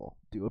impossible: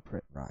 do a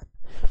print run,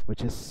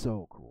 which is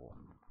so cool.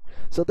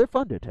 So they're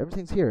funded.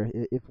 Everything's here.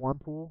 If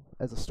Wampool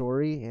as a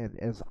story and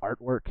as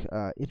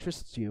artwork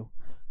interests you,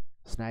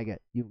 snag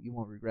it. You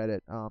won't regret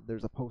it.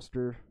 There's a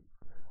poster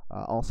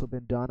also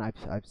been done.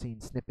 I've seen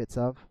snippets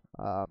of.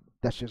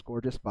 That's just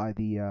gorgeous by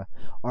the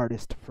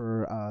artist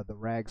for the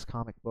Rags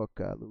comic book,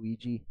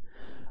 Luigi.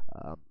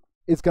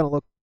 It's gonna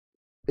look.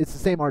 It's the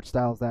same art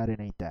style as that, and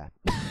ain't that?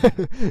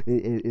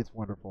 It's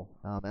wonderful.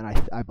 And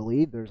I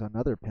believe there's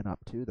another pinup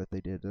too that they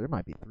did. There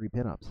might be 3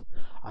 pinups.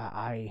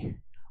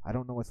 I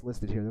don't know what's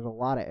listed here. There's a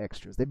lot of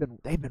extras. They've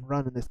been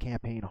running this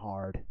campaign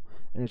hard,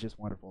 and it's just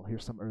wonderful.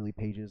 Here's some early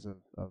pages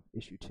of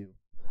issue 2.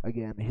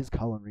 Again, his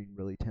coloring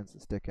really tends to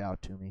stick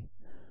out to me.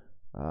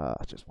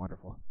 It's just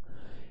wonderful.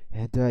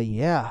 And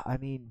yeah, I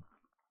mean,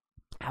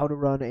 how to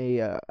run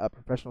a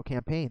professional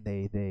campaign?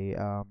 They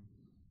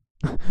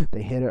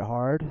they hit it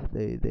hard.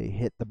 They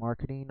hit the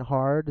marketing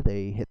hard.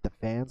 They hit the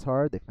fans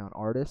hard. They found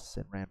artists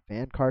and ran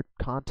fan card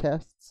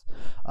contests,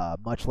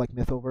 much like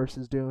Mythoverse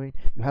is doing.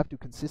 You have to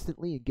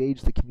consistently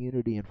engage the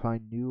community and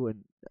find new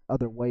and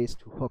other ways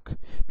to hook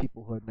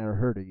people who have never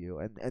heard of you,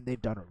 and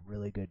they've done a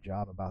really good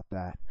job about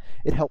that.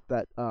 It helped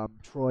that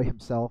Troy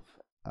himself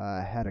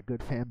had a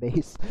good fan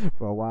base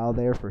for a while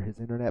there for his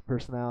internet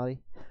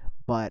personality,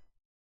 but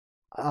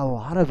a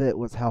lot of it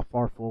was how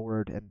far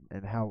forward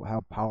and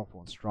how powerful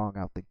and strong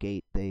out the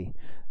gate they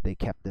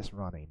kept this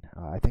running.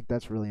 I think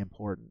that's really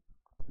important,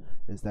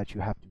 is that you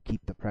have to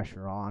keep the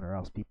pressure on, or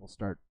else people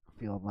start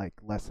feeling like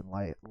less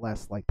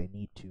like they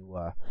need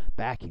to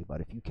back you. But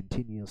if you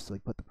continuously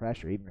put the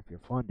pressure, even if you're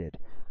funded,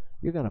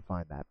 you're gonna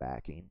find that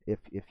backing if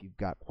you've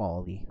got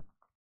quality.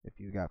 If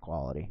you've got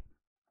quality.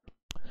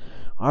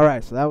 All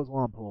right, so that was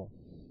Wampool.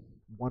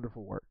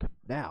 Wonderful work.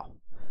 Now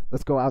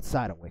let's go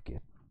outside of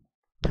Wicked.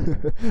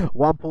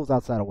 Wampool's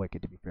outside of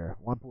Wicked, to be fair.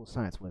 Wampool's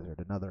Science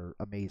Wizard, another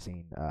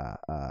amazing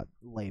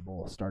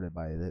label started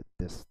by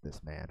this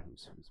man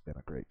who's been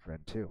a great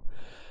friend too.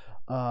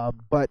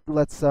 But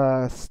let's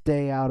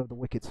stay out of the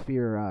Wicked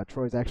sphere.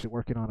 Troy's actually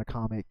working on a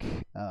comic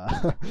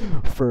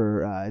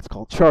for it's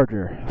called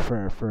Charger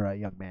for a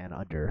young man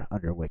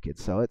under Wicked.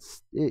 So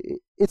it's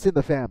in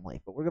the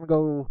family, but we're gonna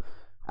go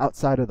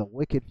outside of the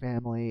Wicked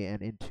family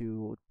and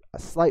into a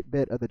slight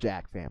bit of the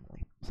Jack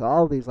family. So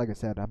all of these, like I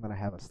said, I'm gonna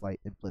have a slight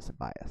implicit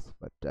bias.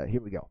 But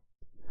here we go.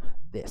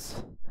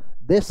 This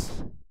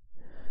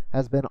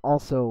has been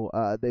also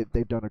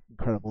they've done an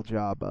incredible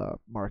job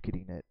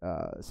marketing it,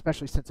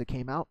 especially since it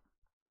came out.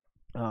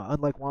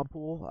 Unlike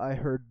Wampool, I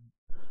heard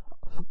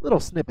little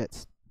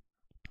snippets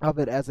of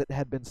it as it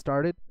had been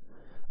started.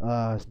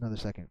 Another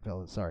second,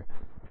 fellas. Sorry.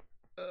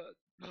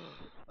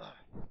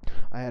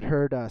 I had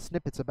heard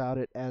snippets about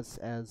it as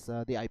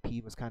the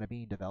IP was kind of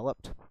being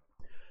developed,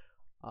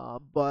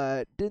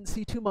 but didn't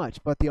see too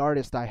much. But the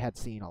artist I had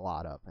seen a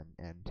lot of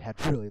and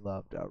had really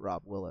loved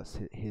Rob Willis.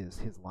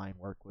 His line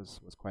work was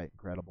quite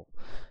incredible,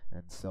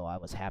 and so I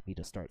was happy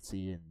to start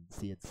seeing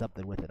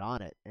something with it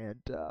on it.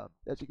 And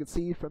as you can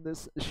see from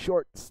this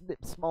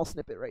small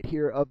snippet right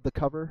here of the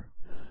cover,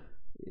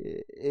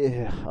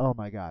 oh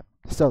my God!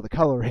 So the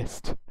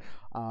colorist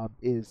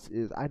is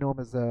I know him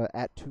as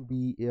at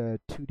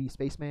 2D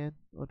Spaceman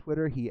on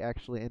Twitter. He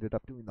actually ended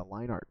up doing the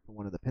line art for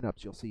one of the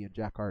pinups you'll see in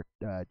Jack Irons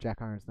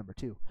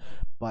 #2.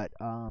 But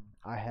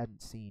I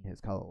hadn't seen his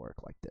color work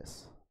like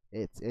this.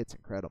 It's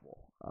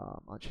incredible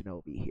on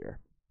Shinobi here.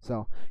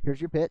 So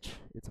here's your pitch.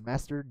 It's a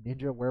master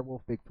ninja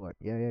werewolf Bigfoot.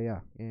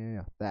 Yeah.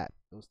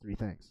 Those three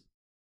things.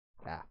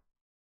 Yeah.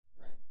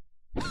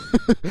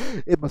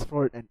 It must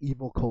thwart an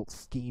evil cult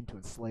scheme to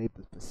enslave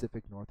the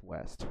Pacific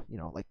Northwest. You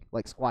know,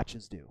 like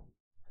Squatches do.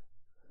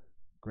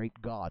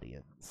 Great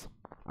Guardians.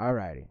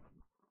 Alrighty.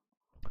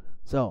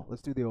 So,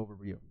 let's do the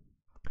overview.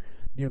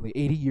 Nearly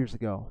 80 years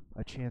ago,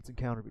 a chance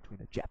encounter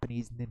between a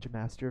Japanese ninja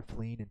master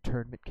fleeing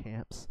internment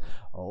camps,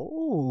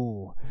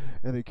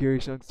 and a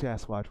curious young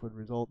Sasquatch would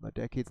result in a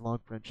decades-long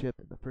friendship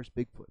and the first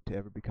Bigfoot to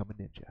ever become a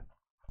ninja.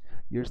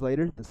 Years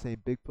later, the same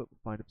Bigfoot would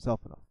find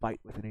himself in a fight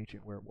with an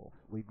ancient werewolf,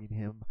 leaving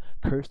him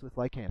cursed with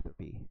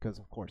lycanthropy, because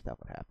of course that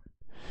would happen.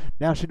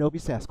 Now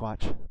Shinobi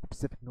Sasquatch, the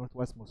Pacific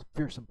Northwest's most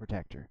fearsome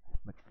protector,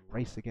 must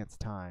race against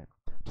time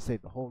to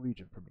save the whole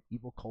region from an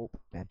evil cult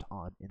bent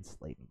on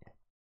enslaving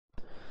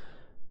it.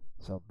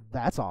 So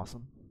that's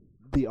awesome.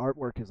 The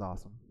artwork is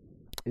awesome.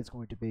 It's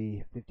going to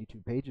be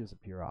 52 pages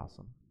of pure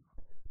awesome.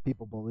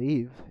 People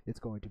believe it's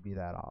going to be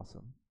that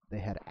awesome. They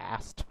had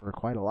asked for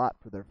quite a lot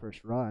for their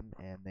first run,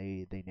 and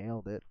they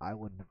nailed it. I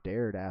wouldn't have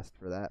dared ask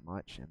for that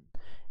much,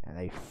 and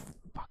they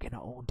fucking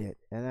owned it,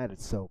 and that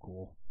is so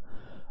cool.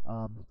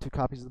 2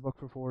 copies of the book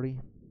for 40.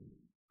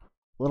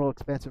 A little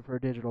expensive for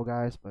a digital,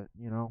 guys, but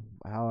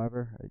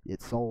however,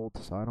 it sold,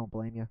 so I don't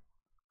blame you.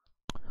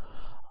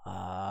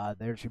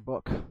 There's your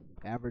book.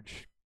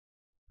 Average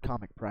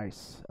comic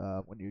price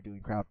when you're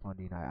doing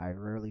crowdfunding. I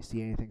rarely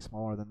see anything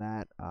smaller than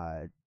that.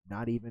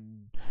 Not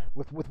even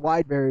with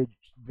wide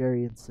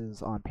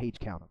variances on page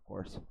count, of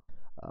course.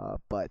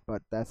 But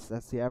that's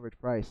the average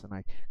price, and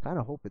I kind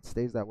of hope it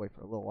stays that way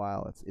for a little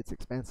while. It's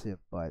expensive,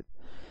 but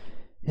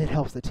it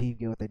helps the team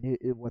get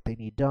what they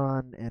need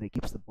done, and it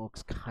keeps the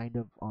books kind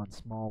of on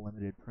small,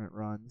 limited print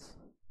runs,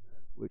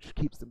 which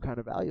keeps them kind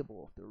of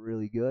valuable if they're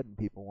really good and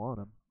people want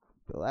them.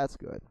 So that's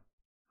good.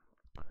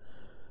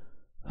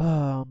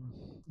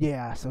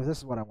 Yeah. So this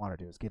is what I want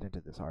to do: is get into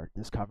this art.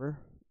 This cover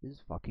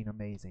is fucking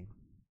amazing.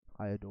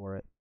 I adore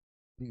it.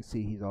 You can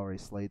see he's already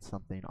slayed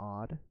something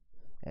odd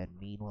and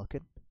mean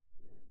looking.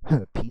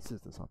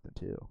 Pieces to something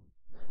too.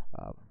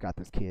 Got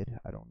this kid.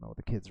 I don't know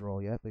the kid's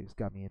role yet, but he's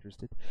got me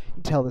interested. You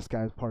can tell this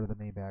guy's part of the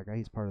main bad guy.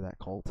 He's part of that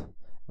cult,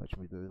 which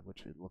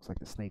it looks like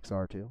the snakes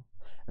are too.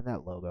 And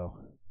that logo.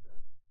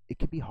 It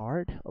can be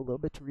hard a little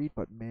bit to read,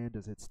 but man,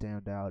 does it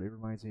stand out. It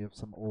reminds me of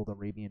some old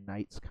Arabian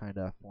Nights kind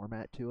of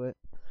format to it,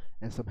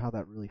 and somehow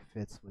that really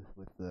fits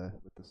with the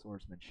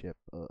swordsmanship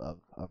of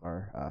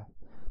our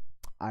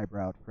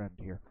eyebrowed friend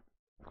here.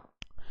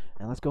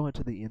 And let's go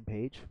into the in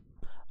page.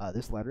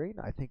 This lettering,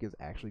 I think, is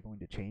actually going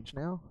to change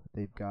now.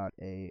 They've got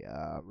a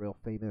real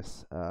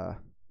famous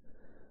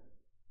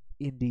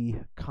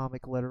indie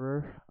comic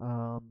letterer.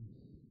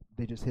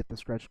 They just hit the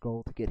stretch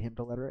goal to get him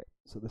to letter it,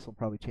 so this will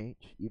probably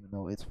change, even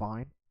though it's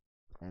fine.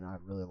 And I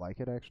really like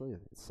it, actually.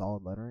 It's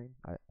solid lettering.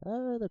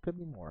 There could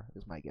be more,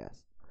 is my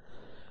guess.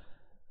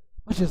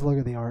 Let's just look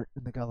at the art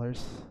and the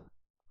colors.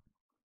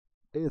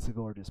 It's a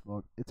gorgeous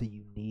book. It's a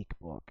unique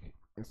book.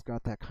 It's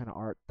got that kind of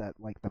art that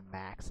like the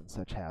Max and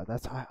such have.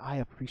 I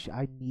appreciate.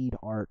 I need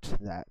art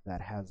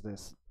that has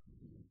this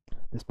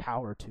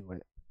power to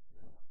it.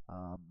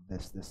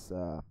 This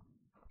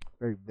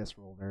very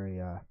visceral, very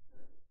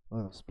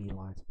one of those speed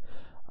lines.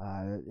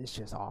 It's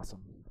just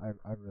awesome.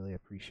 I really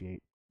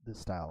appreciate this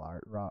style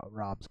art.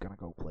 Rob's gonna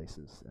go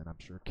places, and I'm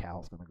sure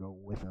Cal's gonna go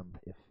with him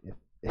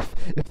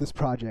if this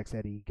project's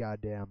any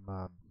goddamn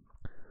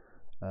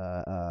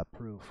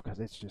proof, because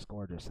it's just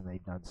gorgeous, and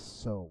they've done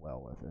so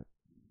well with it.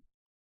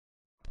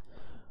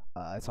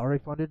 It's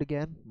already funded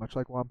again, much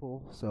like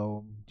Wampool,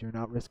 so you're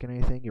not risking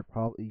anything. You're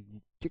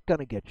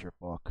gonna get your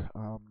book.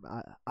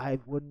 I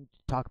wouldn't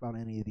talk about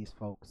any of these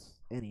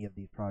folks, any of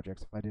these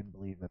projects, if I didn't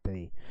believe that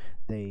they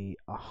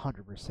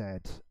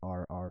 100%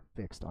 are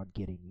fixed on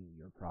getting you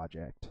your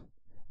project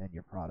and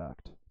your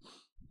product.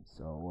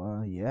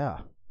 So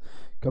yeah,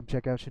 come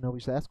check out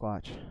Shinobi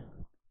Sasquatch.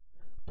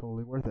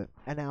 Totally worth it.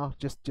 And now,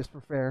 just for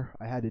fair,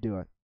 I had to do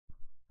it.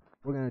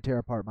 We're gonna tear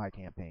apart my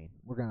campaign.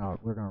 We're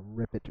gonna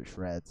rip it to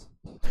shreds.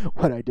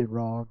 What I did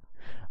wrong,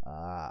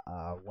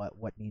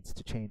 what needs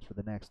to change for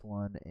the next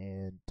one,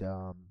 and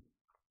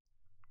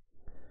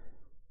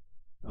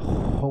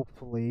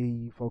hopefully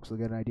you folks will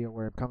get an idea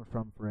where I'm coming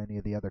from for any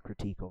of the other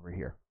critique over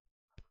here.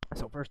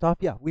 So first off,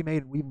 yeah, we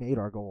made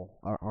our goal.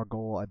 Our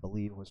goal, I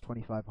believe, was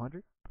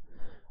 2,500.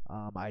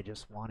 I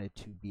just wanted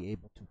to be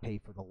able to pay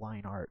for the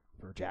line art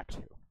for Jack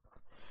 2.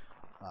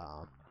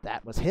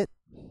 That was hit.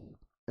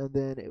 And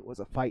then it was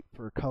a fight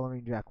for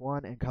coloring Jack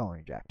 1 and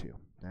coloring Jack 2.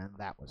 And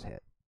that was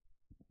hit.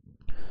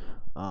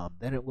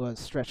 Then it was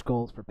stretch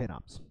goals for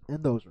pinups.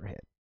 And those were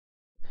hit.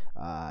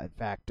 In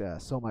fact,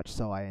 so much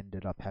so I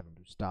ended up having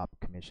to stop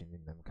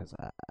commissioning them because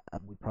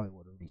we probably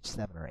would have reached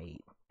 7 or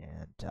 8.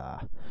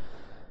 And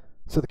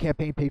so the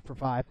campaign paid for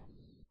 5.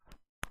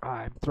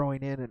 I'm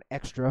throwing in an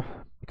extra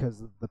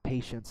because of the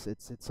patience.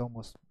 It's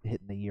almost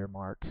hitting the year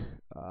mark.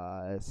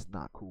 It's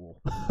not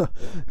cool.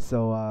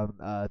 So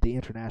the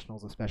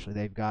internationals, especially,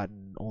 they've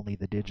gotten only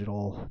the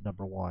digital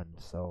 #1.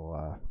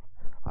 So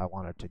I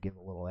wanted to give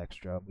a little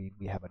extra.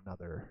 We have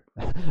another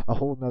a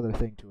whole nother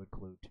thing to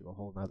include to a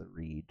whole nother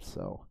read.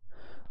 So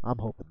I'm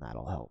hoping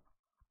that'll help.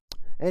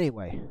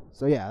 Anyway,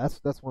 so yeah,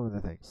 that's one of the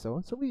things.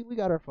 So we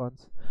got our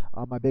funds.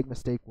 My big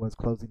mistake was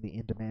closing the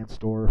in-demand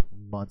store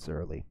months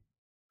early.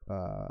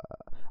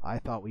 I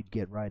thought we'd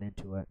get right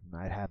into it and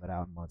I'd have it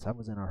out in months. I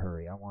was in a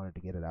hurry. I wanted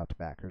to get it out to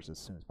backers as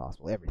soon as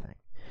possible. Everything.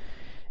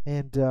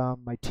 And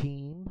my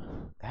team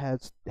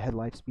had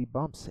life speed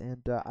bumps,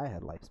 and I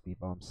had life speed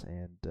bumps,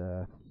 and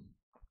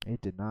it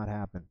did not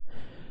happen.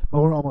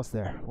 But we're almost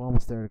there. We're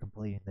almost there to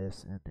completing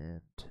this,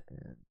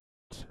 and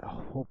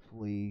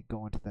hopefully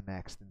going to the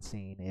next and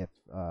seeing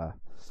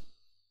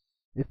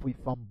if we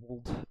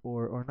fumbled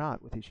or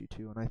not with issue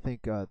 2. And I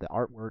think the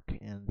artwork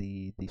and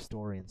the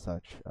story and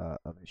such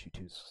of issue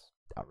 2 is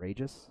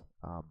outrageous.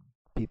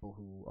 People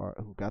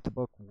who got the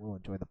book will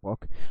enjoy the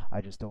book.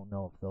 I just don't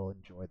know if they'll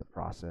enjoy the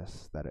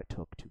process that it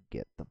took to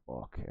get the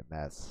book, and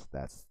that's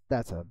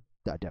a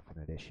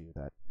definite issue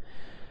that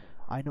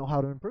I know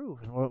how to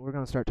improve. And we're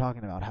going to start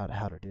talking about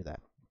how to do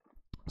that.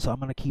 So I'm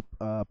going to keep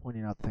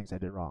pointing out the things I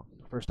did wrong.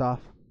 First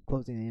off,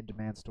 closing the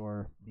in-demand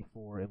store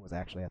before it was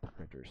actually at the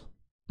printers.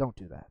 Don't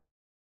do that.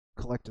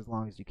 Collect as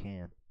long as you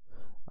can.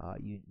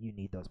 You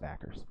need those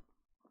backers.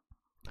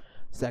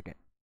 Second,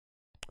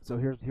 so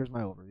here's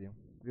my overview.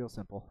 Real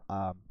simple.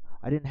 I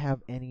didn't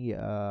have any.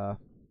 I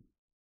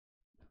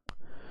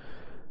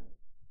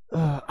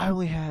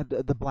only had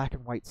the black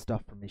and white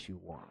stuff from issue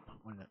 1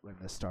 when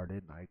this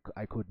started, and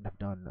I couldn't have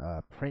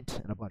done print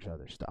and a bunch of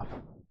other stuff.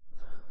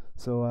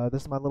 So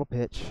this is my little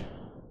pitch.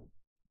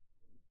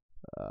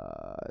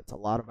 It's a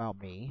lot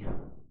about me.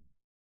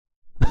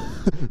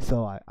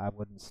 So I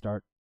wouldn't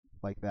start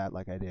like that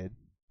like I did.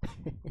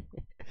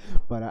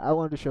 But I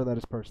wanted to show that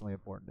it's personally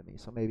important to me,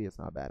 so maybe it's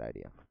not a bad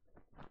idea.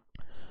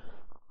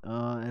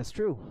 And it's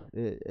true.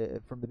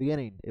 From the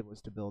beginning, it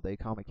was to build a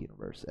comic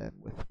universe, and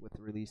with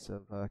the release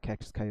of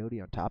Cactus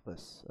Coyote on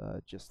Tapas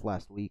just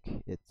last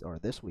week, or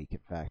this week, in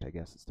fact, I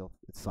guess it's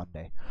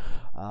Sunday.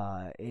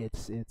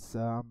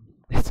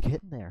 It's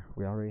getting there.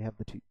 We already have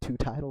the two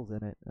titles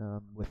in it,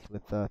 with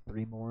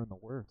 3 more in the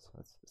works.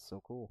 That's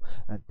so cool.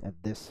 And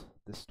this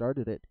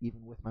started it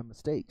even with my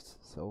mistakes.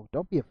 So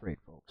don't be afraid,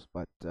 folks.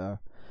 But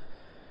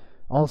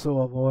also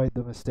avoid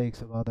the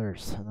mistakes of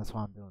others, and that's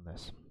why I'm doing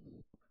this.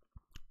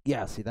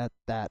 Yeah, see that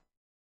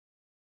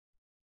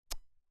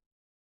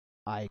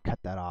I cut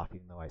that off,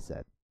 even though I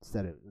said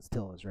it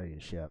still was ready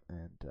to ship,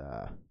 and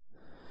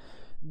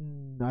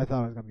I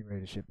thought it was gonna be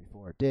ready to ship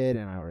before it did,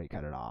 and I already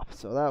cut it off.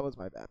 So that was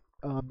my bad.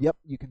 Yep,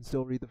 you can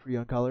still read the free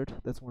uncolored.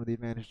 That's one of the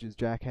advantages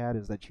Jack had,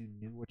 is that you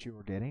knew what you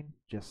were getting,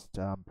 just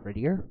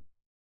prettier.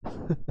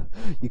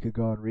 You could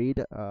go and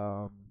read.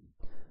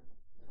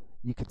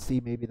 You could see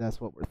maybe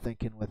that's what we're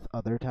thinking with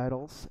other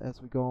titles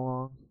as we go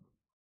along.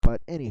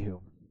 But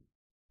anywho.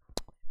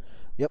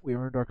 Yep, we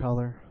earned our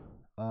color.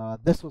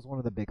 This was one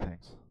of the big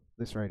things.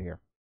 This right here.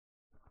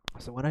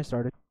 So when I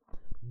started,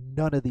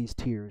 none of these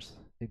tiers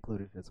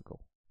included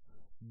physical.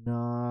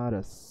 Not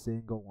a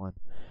single one.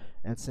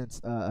 And since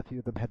a few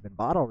of them had been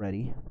bought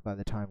already by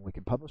the time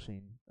Wicked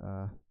Publishing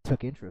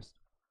took interest,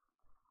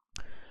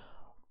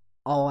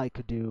 all I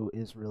could do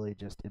is really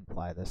just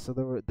imply this. So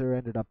there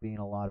ended up being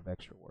a lot of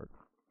extra work.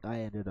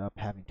 I ended up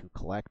having to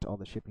collect all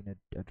the shipping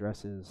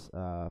addresses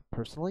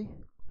personally,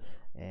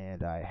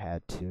 and I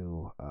had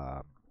to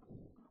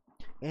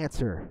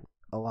answer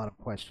a lot of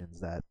questions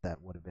that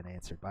would have been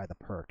answered by the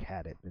perk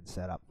had it been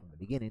set up from the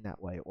beginning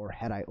that way, or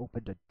had I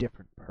opened a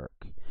different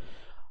perk.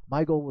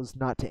 My goal was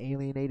not to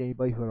alienate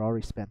anybody who had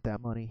already spent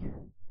that money,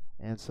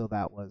 and so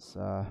that was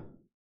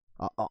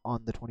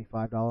on the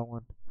 $25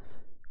 one.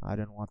 I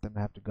didn't want them to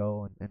have to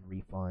go and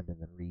refund and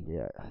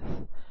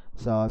then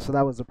so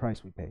that was the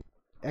price we paid.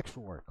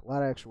 Extra work, a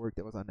lot of extra work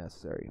that was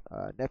unnecessary.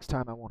 Next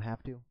time I won't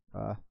have to.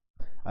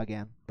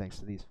 Again, thanks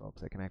to these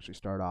folks, I can actually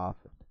start off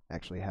and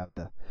actually have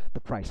the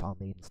price I'll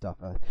need and stuff.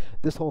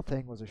 This whole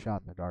thing was a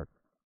shot in the dark.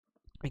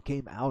 It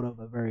came out of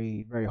a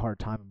very, very hard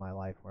time in my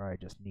life where I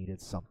just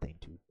needed something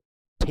to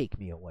take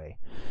me away,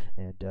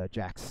 and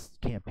Jack's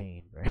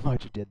campaign very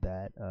much did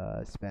that.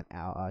 I'd spend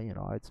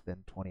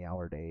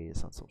 20-hour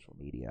days on social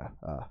media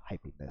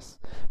hyping this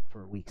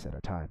for weeks at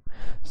a time,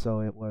 so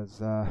it was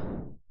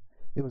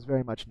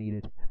very much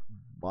needed.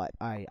 But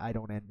I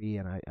don't envy,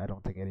 and I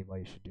don't think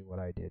anybody should do what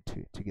I did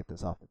to get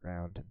this off the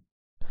ground. And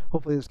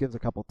hopefully this gives a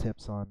couple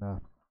tips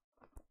on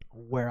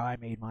where I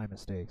made my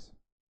mistakes.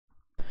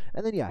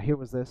 And then here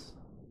was this.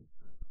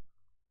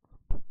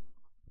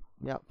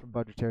 Yeah, from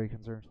budgetary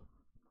concerns.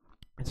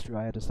 It's true,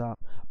 I had to stop,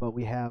 but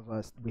we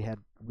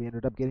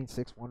ended up getting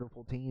 6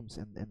 wonderful teams,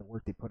 and the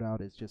work they put out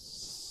is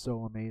just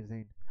so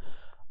amazing.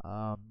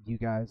 You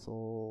guys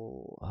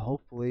will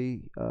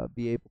hopefully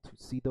be able to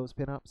see those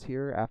pinups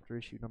here after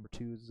issue number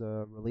 2's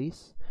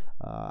release.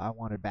 I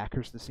wanted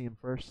backers to see them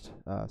first,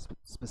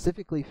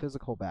 specifically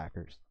physical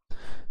backers.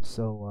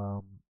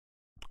 So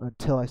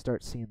until I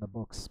start seeing the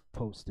books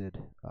posted,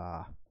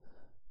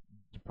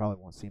 you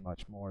probably won't see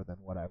much more than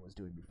what I was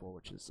doing before,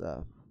 which is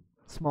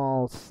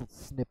small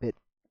snippet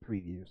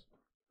previews.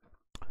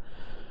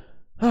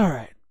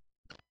 Alright.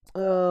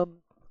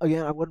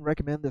 Again, I wouldn't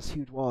recommend this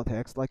huge wall of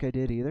text like I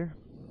did either,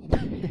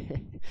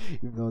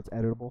 even though it's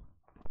editable.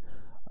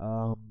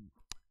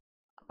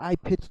 I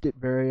pitched it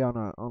very on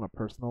a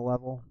personal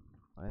level,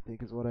 I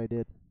think is what I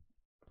did.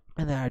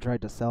 And then I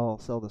tried to sell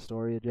the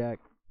story of Jack.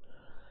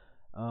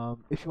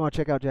 If you want to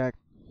check out Jack,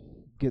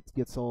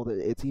 get sold.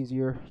 It's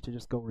easier to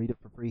just go read it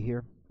for free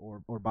here,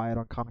 or buy it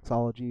on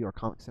Comixology or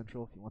Comic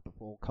Central if you want the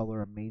full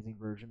color amazing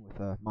version with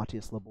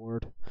Matthias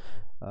Laborde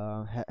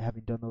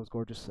having done those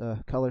gorgeous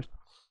colors.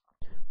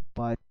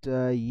 But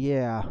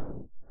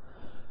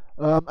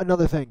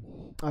another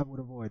thing I would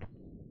avoid.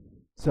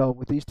 So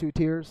with these 2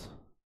 tiers,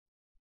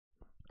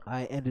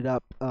 I ended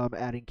up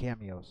adding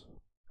cameos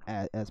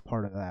as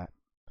part of that.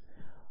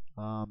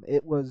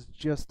 It was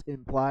just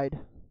implied.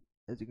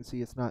 As you can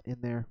see, it's not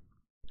in there.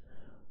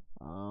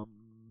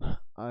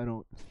 I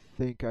don't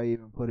think I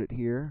even put it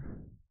here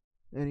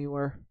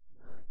anywhere.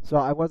 So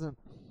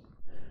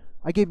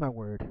I gave my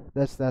word.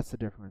 That's the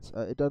difference.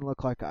 It doesn't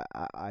look like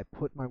I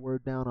put my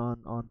word down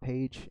on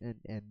page,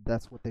 and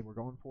that's what they were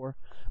going for.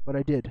 But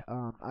I did.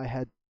 I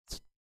had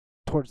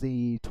towards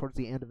the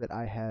end of it,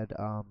 I had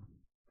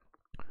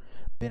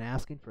been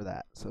asking for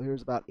that. So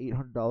here's about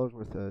 $800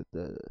 worth of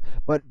the.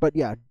 But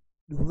yeah,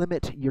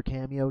 limit your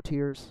cameo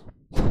tiers.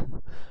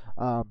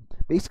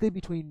 Basically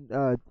between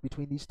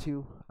these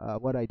 2,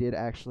 what I did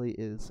actually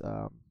is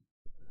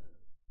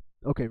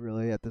okay,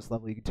 really, at this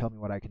level, you can tell me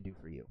what I can do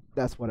for you.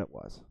 That's what it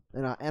was.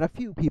 And a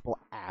few people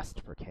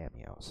asked for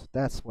cameos.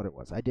 That's what it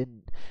was. I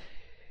didn't.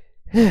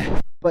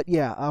 But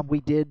yeah, we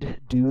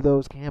did do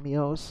those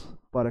cameos,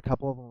 but a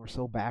couple of them were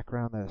so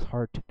background that it's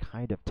hard to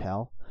kind of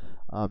tell.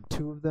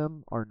 2 of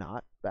them are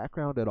not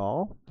background at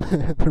all.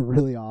 They're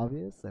really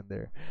obvious, and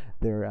they're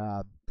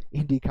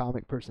indie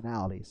comic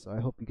personalities. So I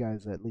hope you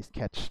guys at least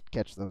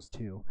catch those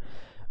 2.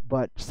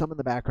 But some in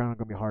the background are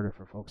going to be harder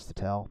for folks to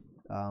tell.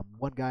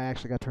 One guy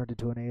actually got turned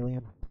into an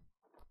alien,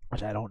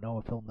 which I don't know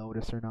if he'll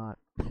notice or not.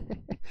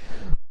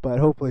 But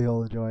hopefully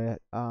he'll enjoy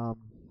it.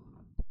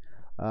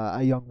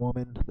 A young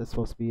woman that's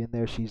supposed to be in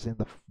there, she's in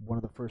one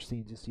of the first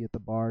scenes you see at the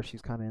bar.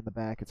 She's kind of in the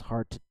back. It's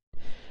hard to...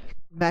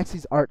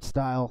 Maxie's art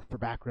style for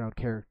background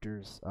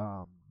characters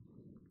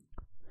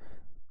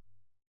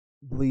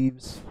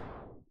leaves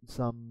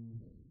some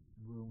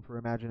room for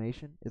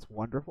imagination. It's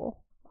wonderful.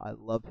 I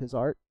love his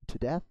art to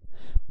death.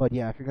 But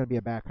yeah, if you're going to be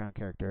a background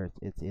character,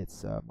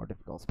 it's more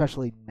difficult,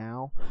 especially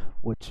now,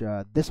 which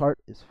this art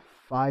is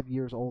 5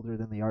 years older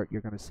than the art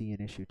you're going to see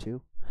in issue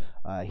 2.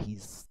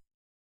 He's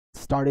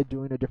started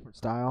doing a different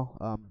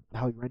style.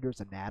 How he renders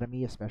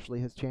anatomy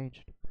especially has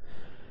changed.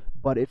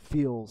 But it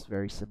feels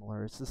very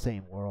similar. It's the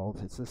same world.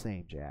 It's the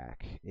same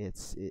Jack.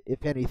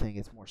 If anything,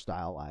 it's more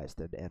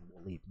stylized and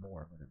will leave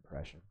more of an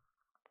impression.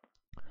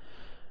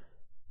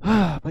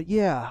 But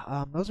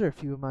yeah, those are a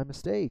few of my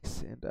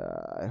mistakes, and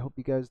I hope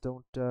you guys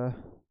don't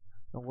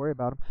worry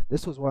about them.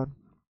 This was one.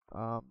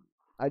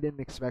 I didn't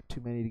expect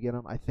too many to get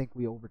them. I think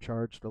we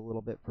overcharged a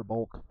little bit for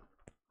bulk.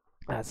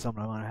 That's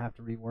something I'm gonna have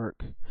to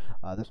rework.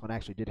 This one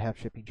actually did have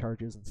shipping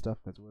charges and stuff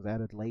because it was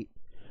added late.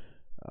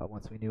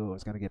 Once we knew it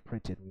was going to get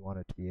printed, we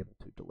wanted to be able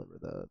to deliver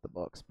the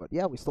books. But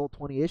yeah, we stole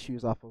 20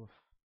 issues off of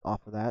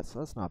that, so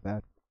that's not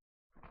bad.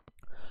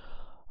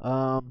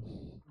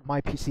 My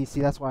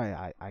PCC, that's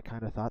why I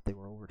kind of thought they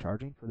were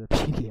overcharging for their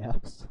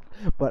PDFs.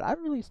 But I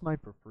released mine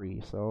for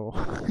free, so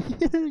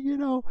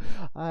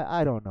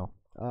I don't know.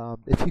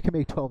 If you can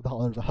make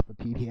 $12 off a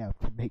PDF,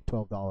 make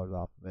 $12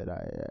 off of it.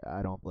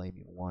 I don't blame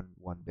you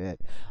one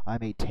bit. I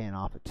made 10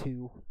 off of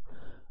 2.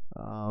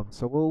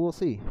 So we'll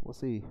see. We'll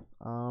see.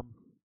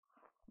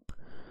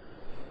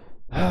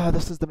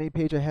 This is the main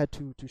page I had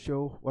to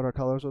show what our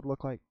colors would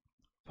look like.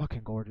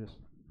 Fucking gorgeous.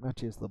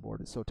 Matthias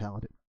Laborde is so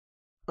talented.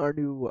 Our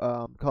new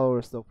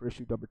colorist, though, for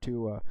issue number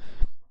 2,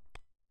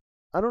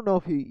 I don't know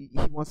if he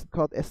wants to be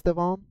called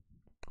Estevan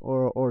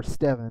or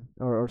Steven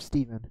or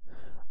Steven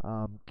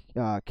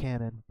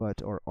Cannon,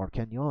 but or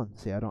Kenyon.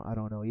 See, I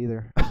don't know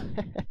either.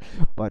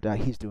 But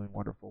he's doing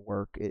wonderful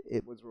work.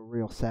 It was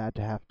real sad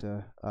to have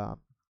to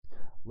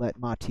let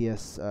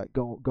Matthias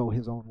go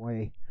his own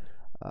way.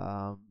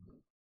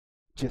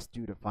 Just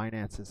due to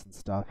finances and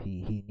stuff,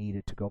 he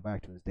needed to go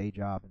back to his day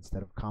job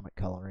instead of comic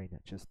coloring.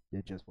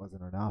 It just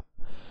wasn't enough.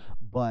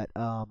 But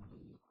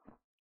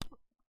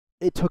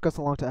it took us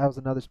a long time. That was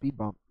another speed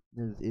bump.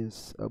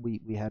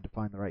 We had to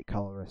find the right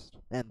colorist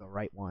and the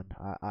right one.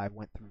 I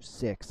went through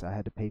 6. I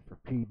had to pay for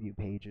preview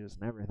pages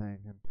and everything,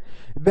 and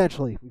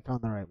eventually we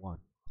found the right one.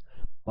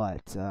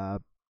 But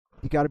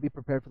you got to be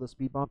prepared for the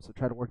speed bump, so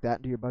try to work that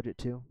into your budget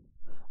too.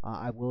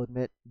 I will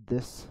admit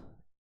this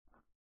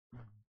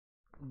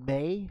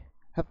may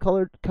have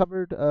covered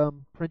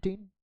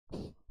printing.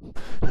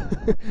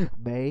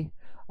 May,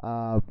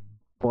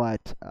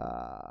 but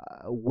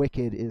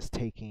Wicked is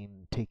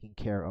taking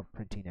care of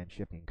printing and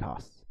shipping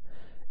costs.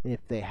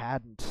 If they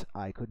hadn't,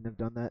 I couldn't have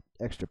done that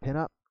extra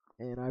pinup,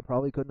 and I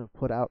probably couldn't have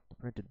put out the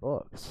printed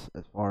books,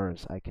 as far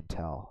as I can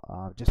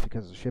tell, just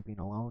because of shipping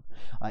alone.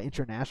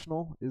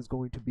 International is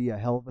going to be a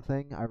hell of a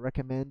thing. I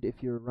recommend,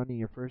 if you're running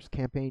your first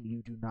campaign,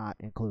 you do not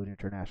include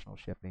international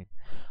shipping.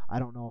 I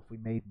don't know if we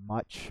made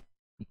much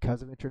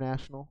because of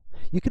international.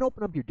 You can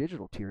open up your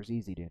digital tiers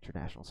easy to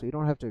international, so you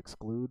don't have to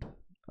exclude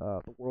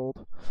the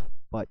world,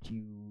 but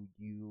you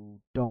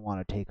don't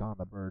want to take on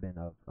the burden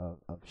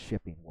of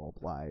shipping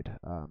worldwide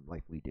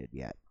like we did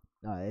yet.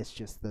 It's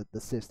just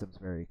the system's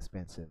very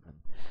expensive, and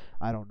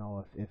I don't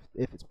know if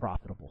it's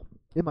profitable.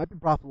 It might be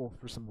profitable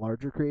for some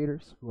larger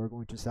creators who are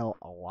going to sell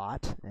a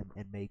lot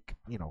and make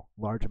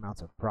large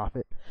amounts of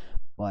profit,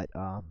 but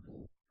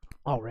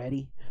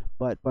already.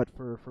 But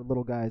for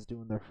little guys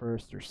doing their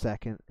first or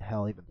second,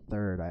 hell, even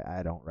third,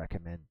 I don't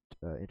recommend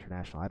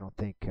international. I don't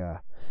think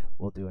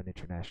we'll do an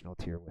international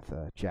tier with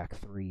Jack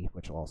 3,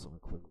 which will also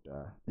include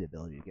the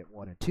ability to get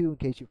 1 and 2, in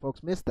case you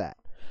folks missed that.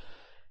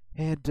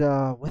 And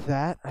with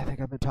that, I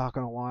think I've been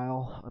talking a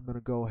while. I'm going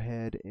to go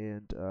ahead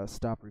and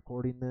stop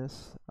recording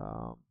this.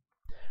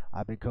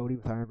 I've been Cody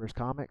with Ironverse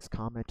Comics,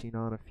 commenting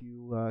on a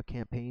few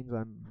campaigns.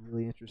 I'm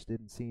really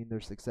interested in seeing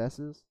their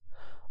successes.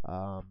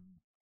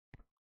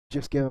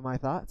 Just giving my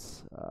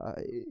thoughts.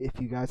 If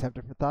you guys have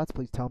different thoughts,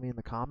 please tell me in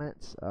the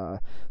comments.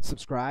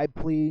 Subscribe,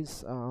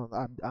 please.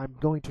 I'm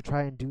going to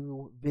try and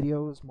do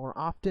videos more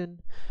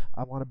often.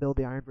 I want to build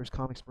the Ironverse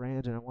Comics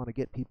brand, and I want to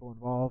get people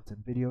involved,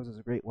 and videos is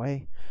a great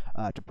way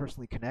to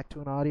personally connect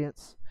to an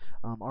audience.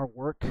 Our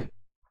work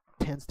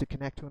tends to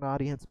connect to an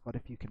audience, but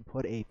if you can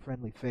put a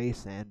friendly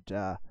face and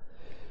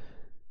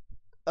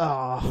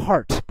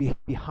heart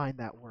behind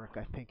that work,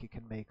 I think it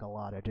can make a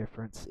lot of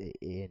difference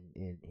in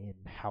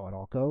how it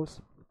all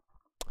goes.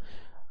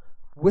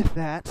 With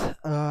that,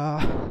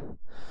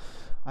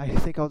 I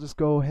think I'll just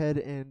go ahead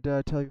and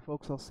tell you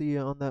folks I'll see you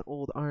on that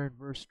old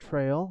Ironverse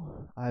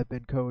trail. I've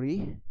been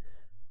Cody,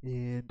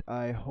 and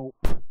I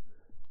hope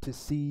to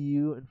see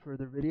you in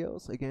further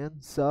videos. Again,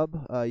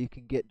 sub. You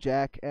can get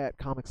Jack at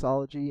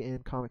Comixology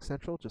and Comic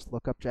Central. Just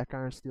look up Jack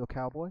Iron Steel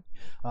Cowboy.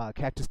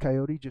 Cactus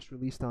Coyote just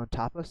released on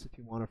Tapas if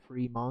you want a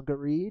free manga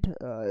read.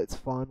 It's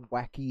fun,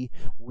 wacky,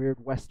 weird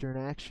Western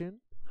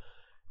action.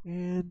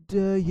 And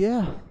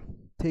yeah,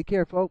 take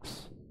care,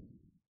 folks.